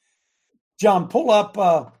sorry. John, pull up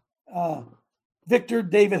Victor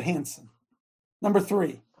David Hanson. Number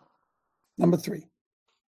three.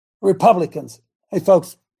 Republicans. Hey,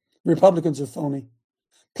 folks, Republicans are phony.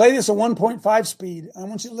 Play this at 1.5 speed. I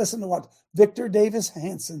want you to listen to what Victor Davis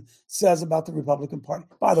Hanson says about the Republican Party.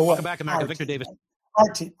 By the way, welcome back, America. Victor Davis. Our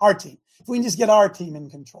team. If we can just get our team in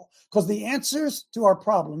control. Because the answers to our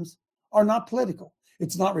problems are not political.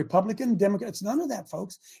 It's not Republican, Democrat. It's none of that,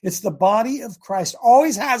 folks. It's the body of Christ.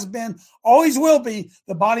 Always has been, always will be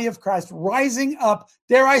the body of Christ rising up,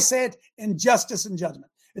 dare I say it, in justice and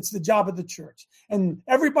judgment. It's the job of the church. And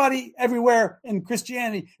everybody everywhere in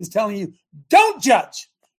Christianity is telling you, don't judge.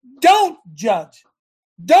 Don't judge.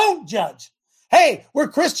 Don't judge. Hey, we're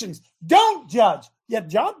Christians. Don't judge.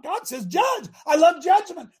 Yet God says judge. I love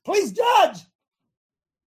judgment. Please judge.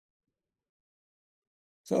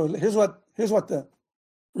 So here's what the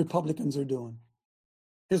Republicans are doing.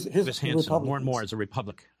 Here's Hanson, more and more as a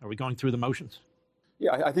Republic. Are we going through the motions?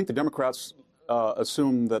 Yeah, I think the Democrats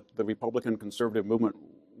assume that the Republican conservative movement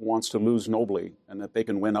wants to lose nobly and that they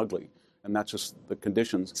can win ugly. And that's just the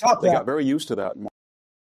conditions. They got very used to that.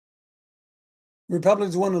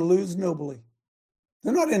 Republicans want to lose nobly.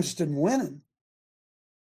 They're not interested in winning.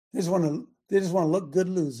 They just want to look good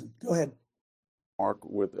losing. Go ahead. Mark,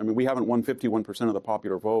 we haven't won 51% of the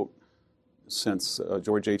popular vote since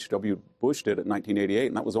George H.W. Bush did it in 1988,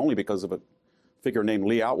 and that was only because of a figure named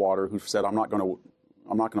Lee Atwater who said, I'm not going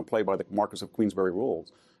to play by the Marquess of Queensberry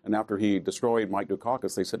rules. And after he destroyed Mike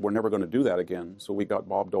Dukakis, they said, we're never going to do that again. So we got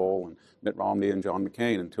Bob Dole and Mitt Romney and John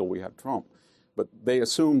McCain until we had Trump. But they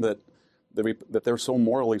assume that they're so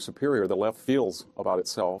morally superior, the left feels about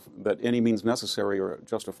itself, that any means necessary are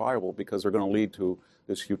justifiable because they're going to lead to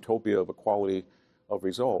this utopia of equality of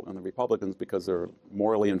result. And the Republicans, because they're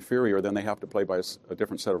morally inferior, then they have to play by a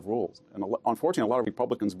different set of rules. And unfortunately, a lot of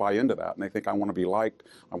Republicans buy into that, and they think, I want to be liked,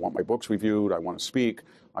 I want my books reviewed, I want to speak,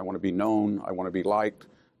 I want to be known, I want to be liked.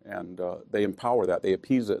 And they empower that, they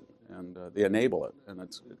appease it, and they enable it. And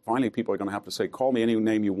finally people are going to have to say, call me any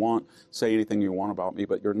name you want, say anything you want about me,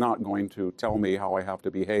 but you're not going to tell me how I have to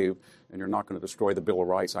behave, and you're not going to destroy the Bill of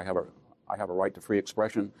Rights. I have a right to free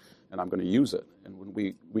expression, and I'm going to use it. And when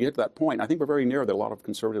we hit that point, I think we're very near that a lot of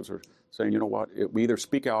conservatives are saying, you know what, we either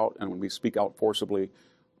speak out, and when we speak out forcibly,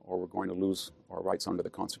 or we're going to lose our rights under the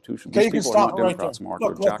Constitution. Okay, These people are not Democrats, there. Mark.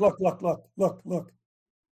 Look.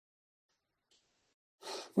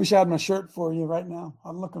 Wish I had my shirt for you right now.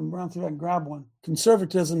 I'm looking around through and grab one.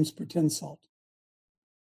 Conservatism's pretend salt.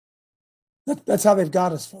 That's how they've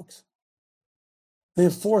got us, folks. They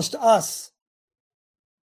have forced us,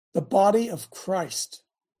 the body of Christ,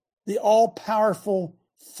 the all-powerful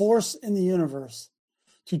force in the universe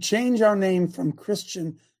to change our name from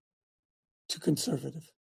Christian to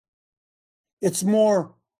conservative. It's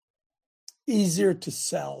more easier to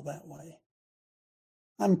sell that way.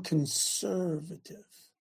 I'm conservative.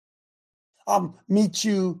 I'll meet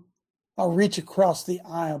you, I'll reach across the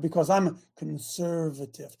aisle because I'm a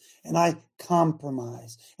conservative and I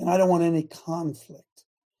compromise and I don't want any conflict.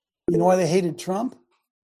 You know why they hated Trump?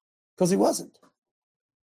 Because he wasn't.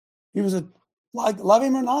 He was like, love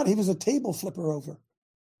him or not, he was a table flipper over.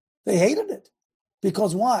 They hated it.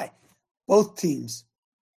 Because why? Both teams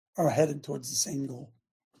are headed towards the same goal.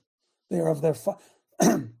 They are of their folks,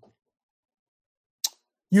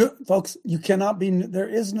 you cannot be, there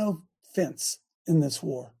is no fence in this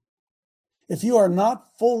war. If you are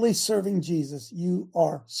not fully serving Jesus, you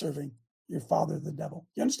are serving your father, the devil.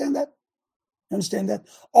 You understand that? You understand that?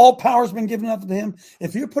 All power has been given up to him.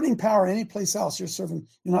 If you're putting power any place else, you're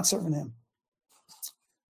not serving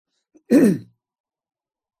him.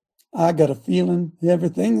 I got a feeling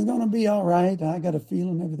everything's going to be all right. I got a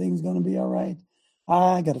feeling everything's going to be all right.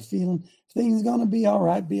 I got a feeling things going to be all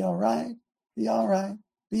right, be all right, be all right,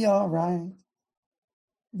 be all right.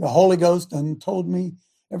 The Holy Ghost done told me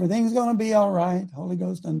everything's going to be all right. Holy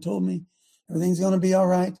Ghost done told me everything's going to be all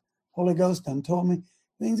right. Holy Ghost done told me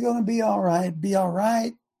things going to be all right, be all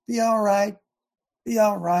right, be all right, be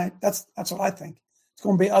all right. That's what I think. It's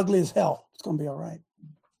going to be ugly as hell. It's going to be all right.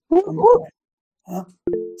 Huh?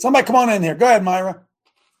 Somebody come on in here. Go ahead, Myra.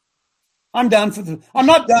 I'm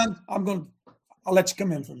not done. I'll let you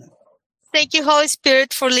come in for a minute. Thank you, Holy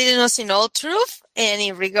Spirit, for leading us in all truth. And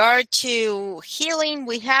in regard to healing,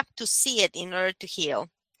 we have to see it in order to heal.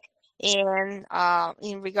 And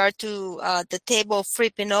in regard to the table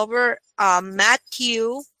flipping over,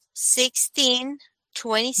 Matthew 16,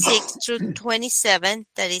 26 through 27.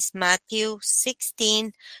 That is Matthew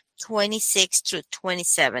 16, 26 through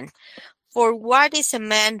 27. For what is a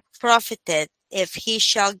man profited if he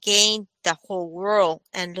shall gain the whole world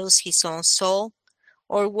and lose his own soul?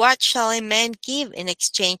 Or what shall a man give in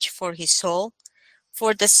exchange for his soul?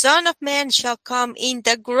 For the Son of Man shall come in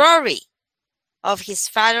the glory of his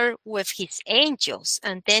Father with his angels,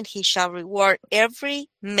 and then he shall reward every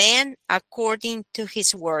man according to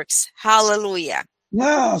his works. Hallelujah.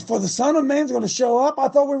 No, for the Son of Man's going to show up. I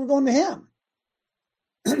thought we were going to him.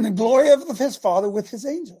 The glory of his Father with his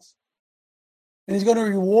angels. And he's going to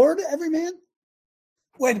reward every man?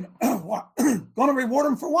 Wait a minute. What? Going to reward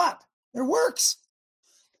them for what? Their works.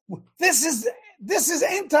 This is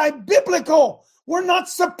anti-biblical. We're not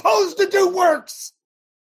supposed to do works.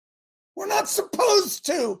 We're not supposed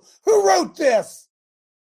to. Who wrote this?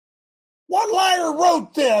 What liar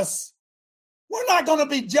wrote this? We're not going to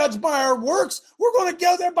be judged by our works. We're going to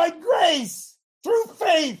go there by grace, through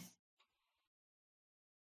faith.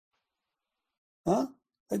 Huh?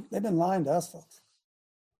 They've been lying to us, folks.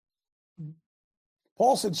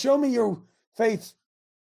 Paul said, show me your faith.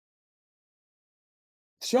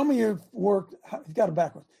 Show me your work. He got it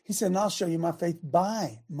backwards. He said, and I'll show you my faith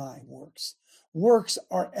by my works. Works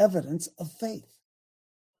are evidence of faith.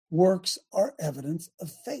 Works are evidence of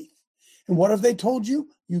faith. And what have they told you?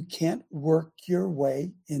 You can't work your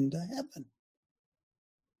way into heaven.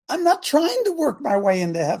 I'm not trying to work my way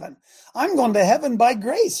into heaven. I'm going to heaven by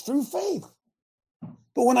grace through faith.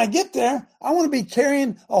 But when I get there, I want to be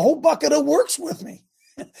carrying a whole bucket of works with me.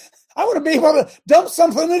 I want to be able to dump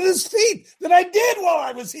something at his feet that I did while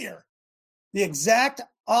I was here. The exact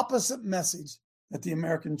opposite message that the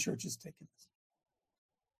American church is taking.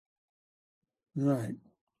 Right.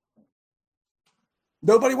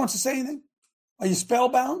 Nobody wants to say anything? Are you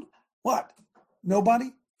spellbound? What?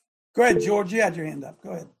 Nobody? Go ahead, George. You had your hand up.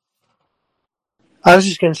 Go ahead. I was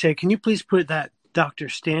just going to say, can you please put that Dr.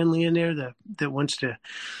 Stanley in there that wants to,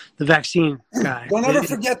 the vaccine guy. Don't ever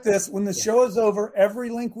forget this. When the show is over, every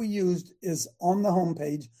link we used is on the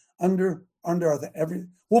homepage under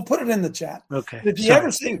we'll put it in the chat. Okay. If you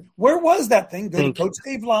ever see, where was that thing? Go to Coach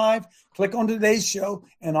Dave Live, click on today's show,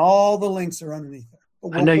 and all the links are underneath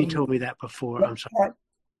there. I know you told me that before. I'm sorry.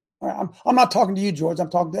 All right. I'm not talking to you, George. I'm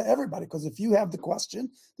talking to everybody, because if you have the question,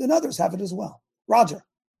 then others have it as well. Roger.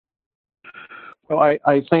 Well,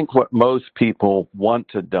 I think what most people want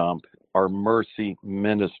to dump are mercy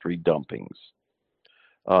ministry dumpings.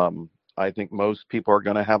 I think most people are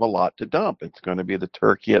going to have a lot to dump. It's going to be the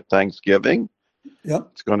turkey at Thanksgiving. Yep.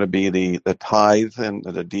 It's going to be the tithe and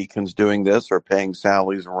the deacons doing this or paying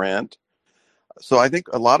Sally's rent. So I think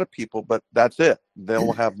a lot of people, but that's it.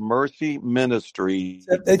 They'll have mercy ministry.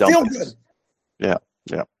 They dumpings. feel good.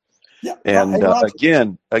 Yeah. And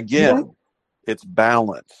again, it's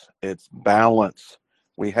balance. It's balance.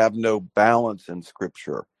 We have no balance in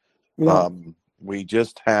Scripture. We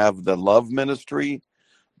just have the love ministry,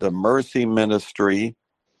 the mercy ministry,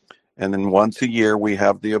 and then once a year we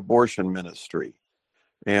have the abortion ministry.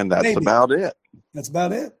 And that's about it. That's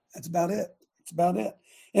about it. That's about it. That's about it.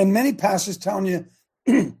 And many pastors telling you,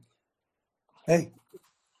 hey,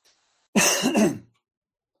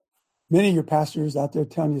 many of your pastors out there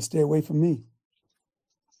telling you, stay away from me.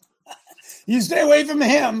 You stay away from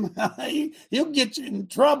him. He'll get you in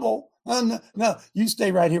trouble. No, you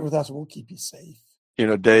stay right here with us. We'll keep you safe. You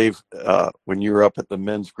know, Dave, when you were up at the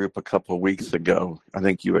men's group a couple of weeks ago, I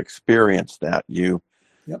think you experienced that. Yep.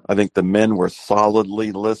 I think the men were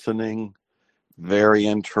solidly listening, very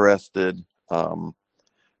interested,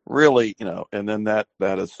 really, and then that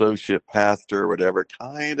associate pastor or whatever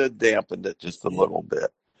kind of dampened it just a little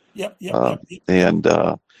bit. Yep. And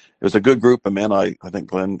it was a good group of men. I think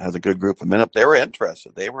Glenn has a good group of men up. They were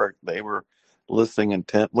interested. They were listening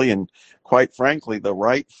intently, and quite frankly, the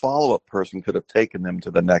right follow-up person could have taken them to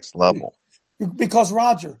the next level. Because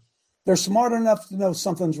Roger, they're smart enough to know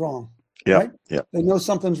something's wrong. Yeah, right? yeah. They know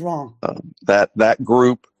something's wrong. That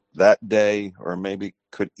group that day, or maybe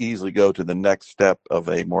could easily go to the next step of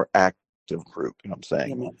a more active group. You know what I'm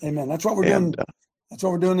saying? Amen. That's what we're doing. That's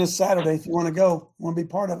what we're doing this Saturday. If you want to go, want to be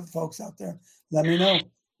part of it, folks out there, let me know.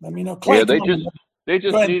 Let me know. Clay, yeah, they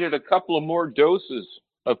just needed a couple of more doses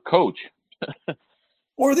of coach.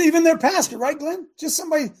 Or even their pastor, right, Glenn? Just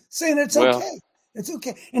somebody saying it's okay. It's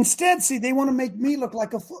okay. Instead, see, they want to make me look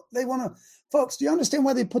like folks, do you understand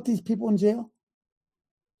why they put these people in jail?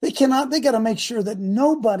 They got to make sure that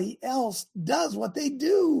nobody else does what they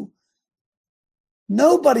do.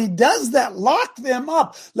 Nobody does that. Lock them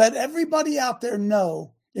up. Let everybody out there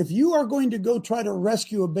know, if you are going to go try to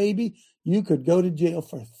rescue a baby, you could go to jail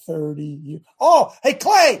for 30 years. Oh, hey,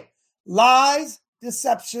 Clay, lies,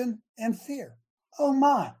 deception, and fear. Oh,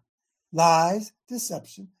 my. Lies,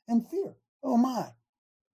 deception, and fear. Oh, my.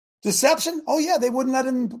 Deception? Oh, yeah, they wouldn't let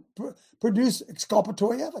him produce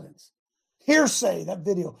exculpatory evidence. Hearsay, that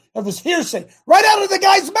video. That was hearsay. Right out of the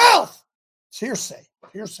guy's mouth. It's hearsay.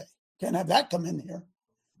 Hearsay. Can't have that come in here.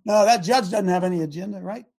 No, that judge doesn't have any agenda,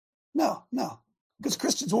 right? No. Because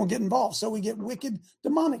Christians won't get involved, so we get wicked,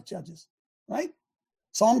 demonic judges, right?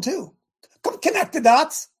 Psalm 2. Come connect the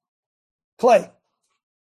dots. Clay.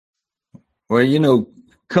 Well,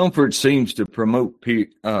 comfort seems to promote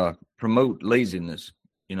laziness,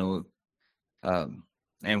 and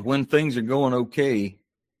when things are going okay,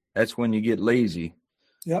 that's when you get lazy.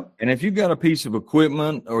 Yep. And if you've got a piece of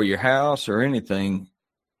equipment or your house or anything,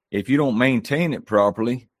 if you don't maintain it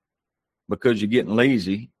properly because you're getting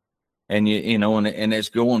lazy and and it's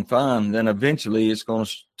going fine, then eventually it's going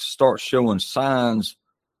to start showing signs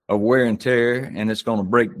of wear and tear, and it's going to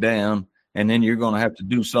break down. And then you're going to have to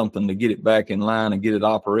do something to get it back in line and get it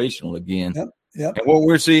operational again. Yep. And what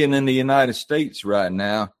we're seeing in the United States right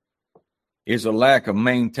now is a lack of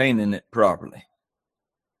maintaining it properly.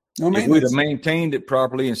 If we'd have maintained it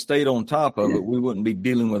properly and stayed on top of it, we wouldn't be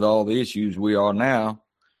dealing with all the issues we are now.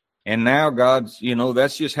 And now God's,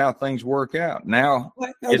 that's just how things work out. Now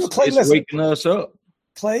it's waking us up.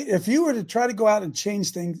 Clay, if you were to try to go out and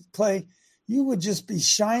change things, Clay, you would just be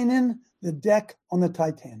shining the deck on the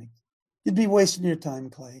Titanic. You'd be wasting your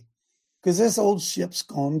time, Clay, because this old ship's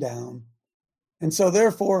gone down. And so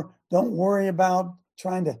therefore, don't worry about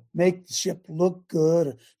trying to make the ship look good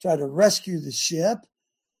or try to rescue the ship.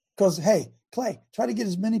 Because, hey, Clay, try to get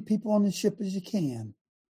as many people on the ship as you can.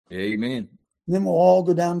 Amen. And then we'll all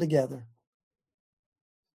go down together.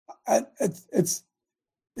 It's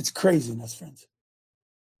craziness, friends.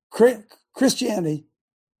 Christianity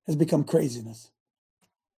has become craziness.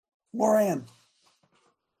 Warren.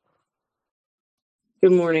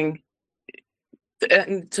 Good morning.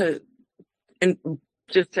 And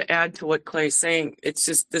just to add to what Clay's saying, this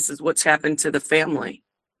is what's happened to the family.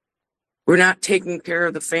 We're not taking care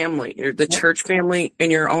of the family, the church family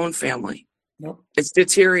and your own family. Nope. It's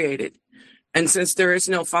deteriorated. And since there is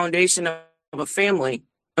no foundation of a family,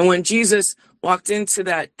 and when Jesus walked into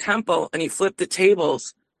that temple and he flipped the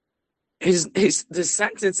tables, the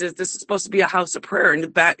sentence is, this is supposed to be a house of prayer.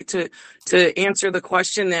 And back to answer the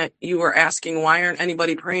question that you were asking, why aren't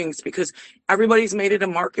anybody praying? It's because everybody's made it a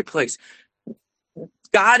marketplace.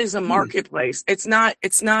 God is a marketplace. It's not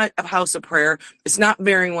a house of prayer. It's not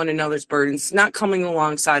bearing one another's burdens. It's not coming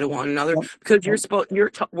alongside of one another, because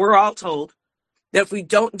we're all told that if we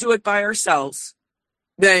don't do it by ourselves,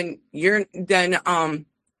 then you're not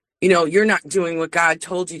doing what God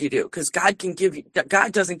told you to do, because God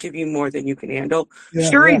doesn't give you more than you can handle. He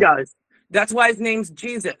does. That's why his name's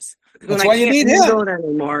Jesus. When I can't handle it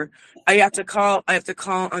anymore, I have to call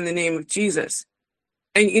on the name of Jesus.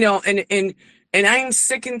 And And I'm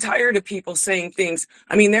sick and tired of people saying things.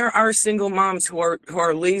 I mean, there are single moms who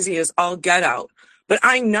are lazy as all get out, but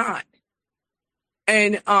I'm not.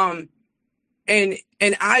 And I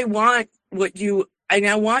want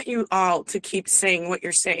I want you all to keep saying what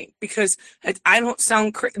you're saying, because I don't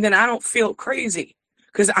sound then I don't feel crazy,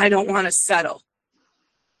 because I don't want to settle.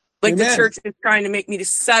 Like Amen. The church is trying to make me to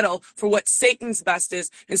settle for what Satan's best is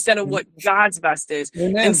instead of what God's best is.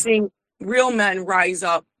 Amen. And seeing real men rise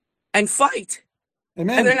up and fight.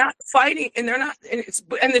 Amen. And they're not fighting, and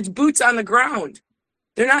it's boots on the ground.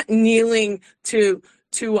 They're not kneeling to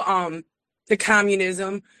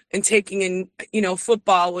communism and taking in,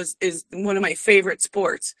 football is one of my favorite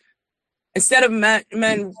sports. Instead of men,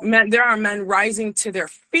 there are men rising to their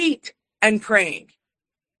feet and praying.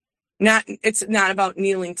 It's not about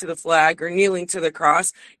kneeling to the flag or kneeling to the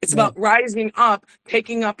cross. It's about rising up,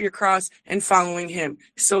 taking up your cross, and following him.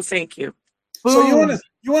 So thank you. So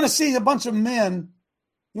you want to see a bunch of men,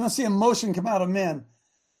 you want to see emotion come out of men.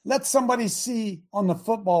 Let somebody see on the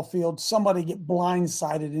football field somebody get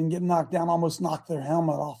blindsided and get knocked down, almost knock their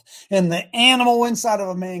helmet off. And the animal inside of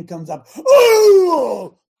a man comes up.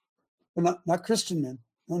 Ooh! But not Christian men.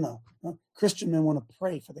 No. Christian men want to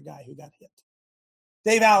pray for the guy who got hit.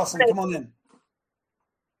 Dave Allison, come on in.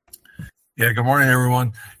 Yeah, good morning,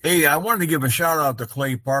 everyone. Hey, I wanted to give a shout out to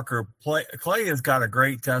Clay Parker. Clay has got a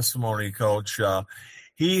great testimony, Coach.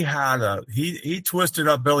 He twisted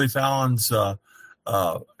up Billy Fallon's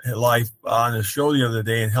life on his show the other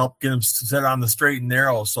day and helped get him set on the straight and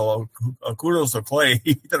narrow. So kudos to Clay.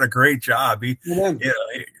 He did a great job.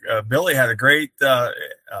 Billy had a great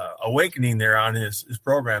awakening there on his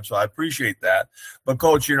program. So I appreciate that. But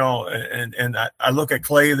Coach, and I look at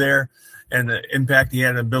Clay there and the impact he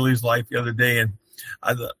had in Billy's life the other day. And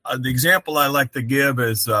the example I like to give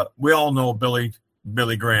is we all know Billy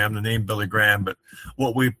Graham, the name Billy Graham, but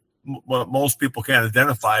what most people can't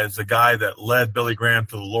identify is the guy that led Billy Graham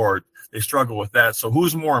to the Lord. They struggle with that. So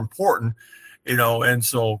who's more important, and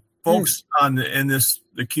so folks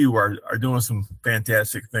the queue are doing some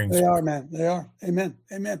fantastic things. They are, man. They are. Amen.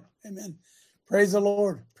 Amen. Amen. Praise the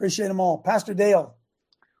Lord. Appreciate them all. Pastor Dale.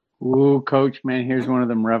 Ooh, Coach, man, here's one of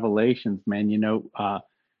them revelations, man.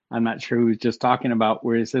 I'm not sure who was just talking about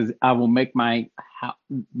where it says, I will make my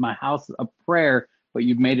house a prayer, but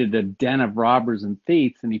you've made it a den of robbers and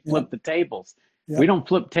thieves, and he flipped the tables. Yep. We don't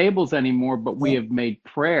flip tables anymore, but we have made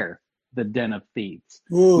prayer the den of thieves.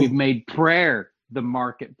 Ooh. We've made prayer the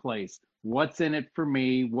marketplace. What's in it for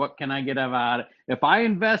me? What can I get out of it? If I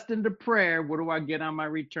invest into prayer, what do I get on my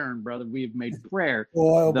return, brother? We have made prayer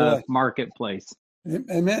the marketplace.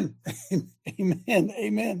 Amen. Amen.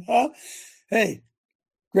 Amen. Huh? Hey,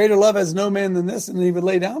 greater love has no man than this, and he would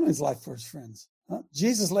lay down his life for his friends.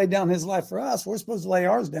 Jesus laid down his life for us. We're supposed to lay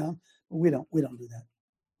ours down, but we don't do that.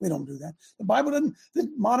 We don't do that. The Bible doesn't,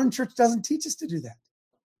 the modern church doesn't teach us to do that.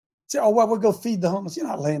 Say, we'll go feed the homeless. You're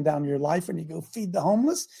not laying down your life when you go feed the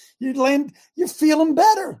homeless. You're feeling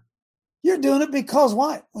better. You're doing it because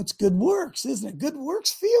why? Well, it's good works, isn't it? Good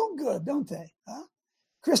works feel good, don't they? Huh?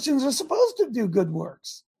 Christians are supposed to do good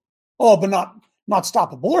works. Oh, but not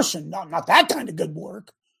stop abortion. Not that kind of good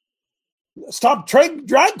work. Stop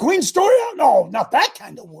drag queen story out? No, not that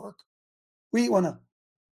kind of work. We want to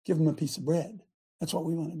give them a piece of bread. That's what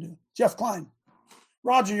we want to do. Jeff Klein.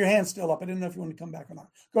 Roger, your hand's still up. I didn't know if you want to come back or not.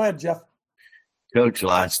 Go ahead, Jeff. Coach,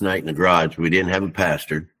 last night in the garage, we didn't have a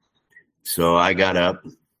pastor. So I got up,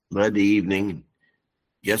 led the evening.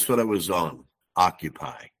 Guess what I was on?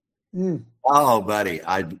 Occupy. Oh, buddy,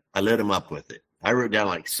 I lit him up with it. I wrote down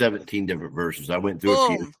like 17 different verses. I went through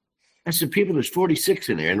a few. I said, people, there's 46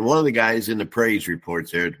 in there. And one of the guys in the praise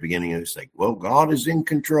reports there at the beginning, it's like, well, God is in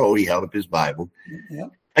control. He held up his Bible.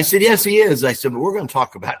 Yep. I said, yes, he is. I said, but we're going to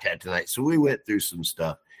talk about that tonight. So we went through some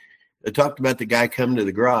stuff. I talked about the guy coming to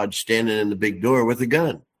the garage, standing in the big door with a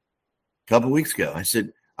gun a couple of weeks ago. I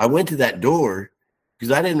said, I went to that door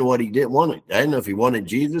because I didn't know what he wanted. I didn't know if he wanted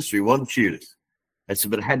Jesus or he wanted Judas. I said,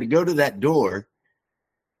 but I had to go to that door.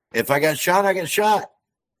 If I got shot, I got shot.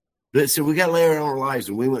 But so we got to lay on our lives,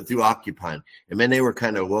 and we went through occupying. And then they were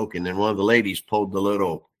kind of awoke, and then one of the ladies pulled the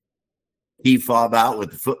little key fob out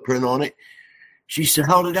with the footprint on it. She said,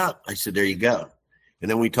 hold it up. I said, there you go. And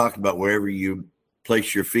then we talked about wherever you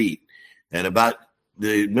place your feet and about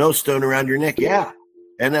the millstone around your neck. Yeah.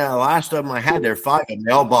 And the last of them I had there, 5 of them,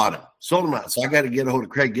 they all bought them, sold them out. So I got to get a hold of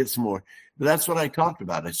Craig, get some more. But that's what I talked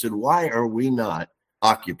about. I said, why are we not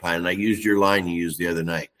occupying? And I used your line you used the other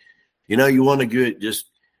night. You want to do it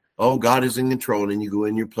God is in control, and you go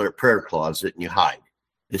in your prayer closet and you hide.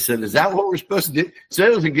 They said, is that what we're supposed to do? So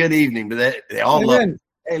it was a good evening, but they all loved it.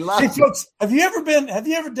 Hey, folks, have you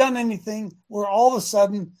ever done anything where all of a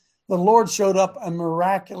sudden the Lord showed up and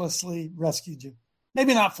miraculously rescued you.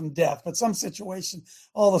 Maybe not from death, but some situation,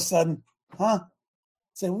 all of a sudden,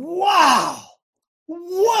 say, wow.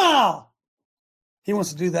 He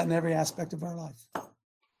wants to do that in every aspect of our life.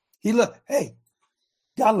 Hey,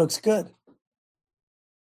 God looks good.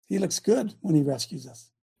 He looks good when he rescues us.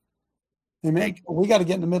 Amen. We got to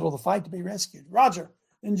get in the middle of the fight to be rescued. Roger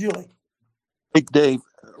and Julie. Hey, Dave,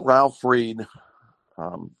 Ralph Reed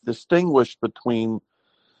distinguished between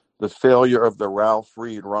the failure of the Ralph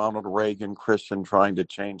Reed, Ronald Reagan Christian trying to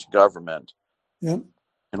change government and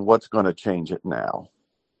what's going to change it now.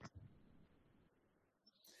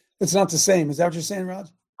 It's not the same. Is that what you're saying,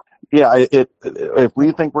 Rod? Yeah, if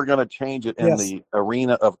we think we're going to change it in the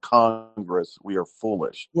arena of Congress, we are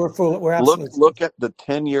foolish. We're foolish. We're absolutely look at the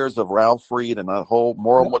 10 years of Ralph Reed and that whole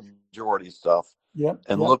moral majority stuff.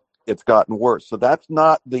 Look, it's gotten worse. So that's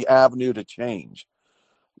not the avenue to change.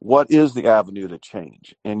 What is the avenue to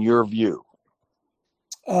change, in your view?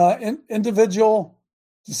 Individual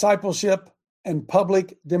discipleship and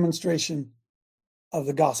public demonstration of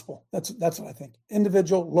the gospel. That's what I think.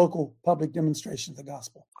 Individual, local, public demonstration of the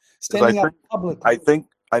gospel. Standing up publicly.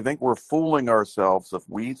 I think we're fooling ourselves if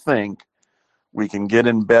we think we can get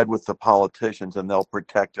in bed with the politicians and they'll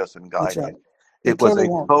protect us and guide us. It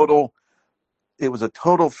was a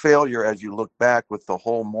total failure as you look back with the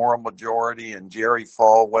whole moral majority and Jerry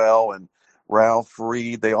Falwell and Ralph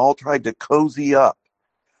Reed. They all tried to cozy up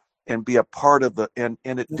and be a part of and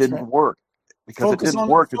it didn't work because it didn't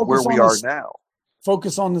work is where we are now.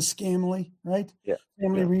 Focus on the SCAMLY, right? Yeah.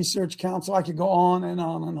 Family Research Council. I could go on and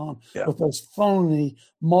on and on with those phony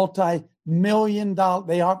multi-million-dollar.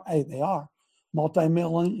 They are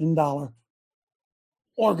multi-million-dollar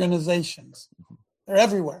organizations. They're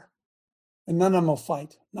everywhere, and none of them will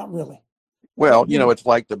fight. Not really. Well, it's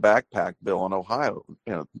like the backpack bill in Ohio.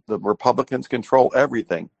 The Republicans control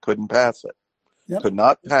everything. Couldn't pass it. Could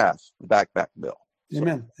not pass the backpack bill.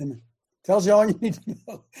 Amen. Amen. Tells you all you need to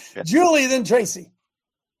know. Julie, then Tracy.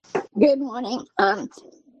 Good morning. I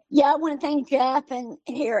want to thank Jeff and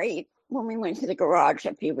Harry when we went to the garage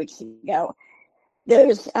a few weeks ago.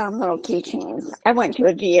 Those little keychains. I went to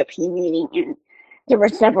a GOP meeting and there were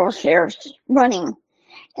several sheriffs running,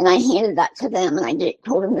 and I handed that to them and I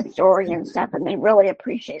told them the story and stuff, and they really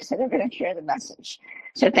appreciate it. So they're going to share the message.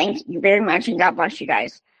 So thank you very much, and God bless you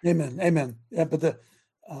guys. Amen. Amen. Yeah, but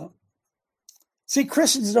see,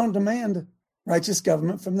 Christians don't demand righteous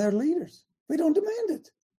government from their leaders. We don't demand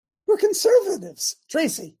it. We're conservatives.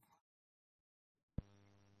 Tracy.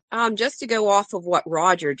 Just to go off of what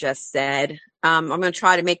Roger just said, I'm going to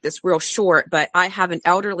try to make this real short, but I have an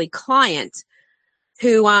elderly client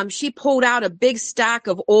who she pulled out a big stack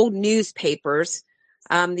of old newspapers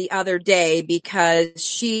the other day because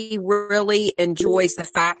she really enjoys the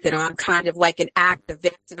fact that I'm kind of like an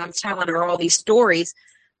activist and I'm telling her all these stories.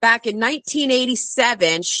 Back in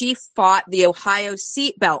 1987, she fought the Ohio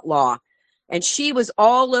seatbelt law, and she was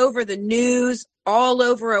all over the news, all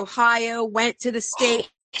over Ohio, went to the state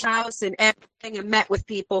house and everything and met with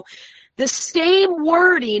people. The same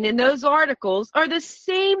wording in those articles are the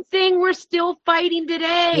same thing we're still fighting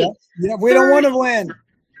today. Yeah, we don't want to win.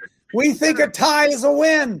 We think a tie is a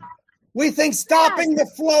win. We think stopping the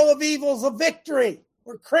flow of evil is a victory.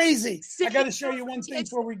 We're crazy. I got to show you one thing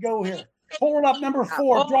before we go here. Pull up number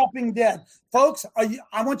 4, Dropping Dead. Folks, I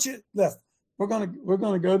want you listen. We're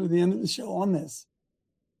gonna go to the end of the show on this.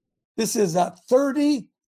 This is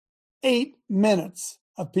 38 minutes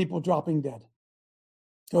of people dropping dead.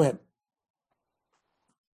 Go ahead.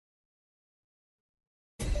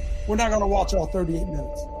 We're not going to watch all 38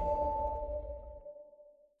 minutes.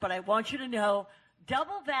 But I want you to know,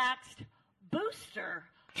 double-vaxxed booster,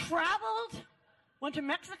 traveled, went to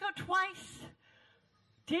Mexico twice,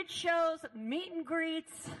 did shows, meet and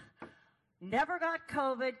greets, never got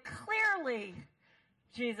COVID. Clearly,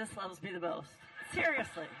 Jesus loves me the most.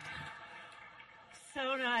 Seriously.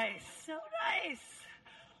 So nice. So nice.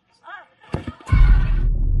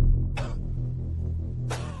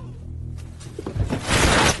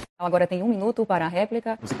 Agora tem 1 minuto para a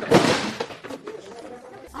réplica.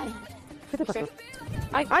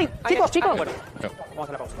 Ay, chicos. Vamos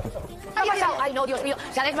a la pausa. Ay, no, Dios mío,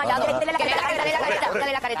 se ha desmayado.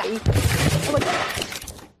 Dale la careta.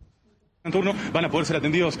 En turno van a poder ser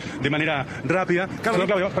atendidos de manera rápida. Perdón,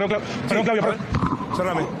 Claudio.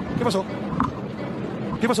 Cerrame.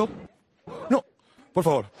 ¿Qué pasó? No, por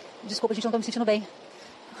favor. Desculpa, gente, não tô me sentindo bem.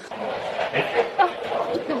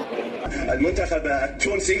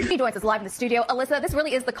 He joins us live in the studio. Alyssa, this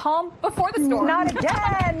really is the calm before the storm. Not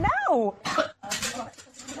again, no.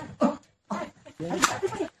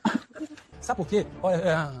 Sabe por quê?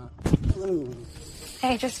 Olha,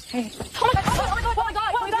 Hey, just, hey. Oh my God, guys,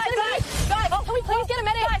 can we please get a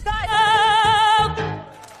minute? Guys.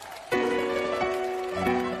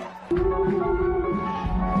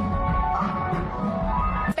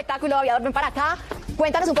 Espectáculo, aviador, ven para acá.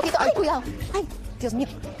 Cuéntanos un poquito. Ay, cuidado. Ay, Dios mío.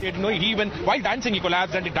 No, he even, while dancing, he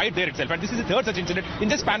collapsed and he died there itself. And this is the third such incident in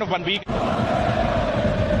the span of 1 week.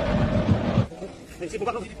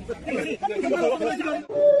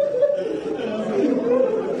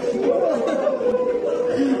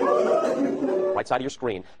 Right side of your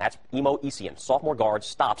screen, that's Emo Esian. Sophomore guard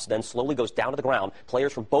stops, then slowly goes down to the ground.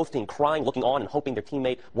 Players from both teams crying, looking on, and hoping their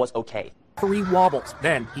teammate was okay. Referee wobbles,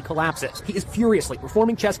 then he collapses. He is furiously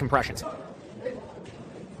performing chest compressions.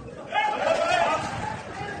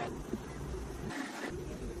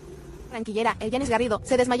 Tranquillera, el Yanis Garrido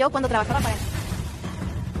se desmayó cuando trabajaba para él.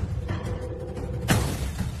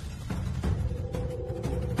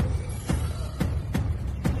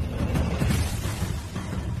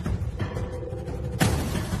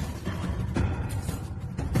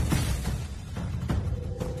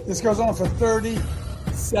 This goes on for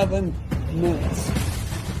 37 minutes.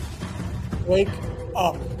 Wake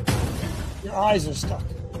up. Your eyes are stuck.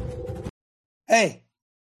 Hey,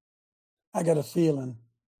 I got a feeling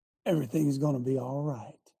everything's going to be all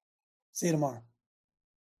right. See you tomorrow.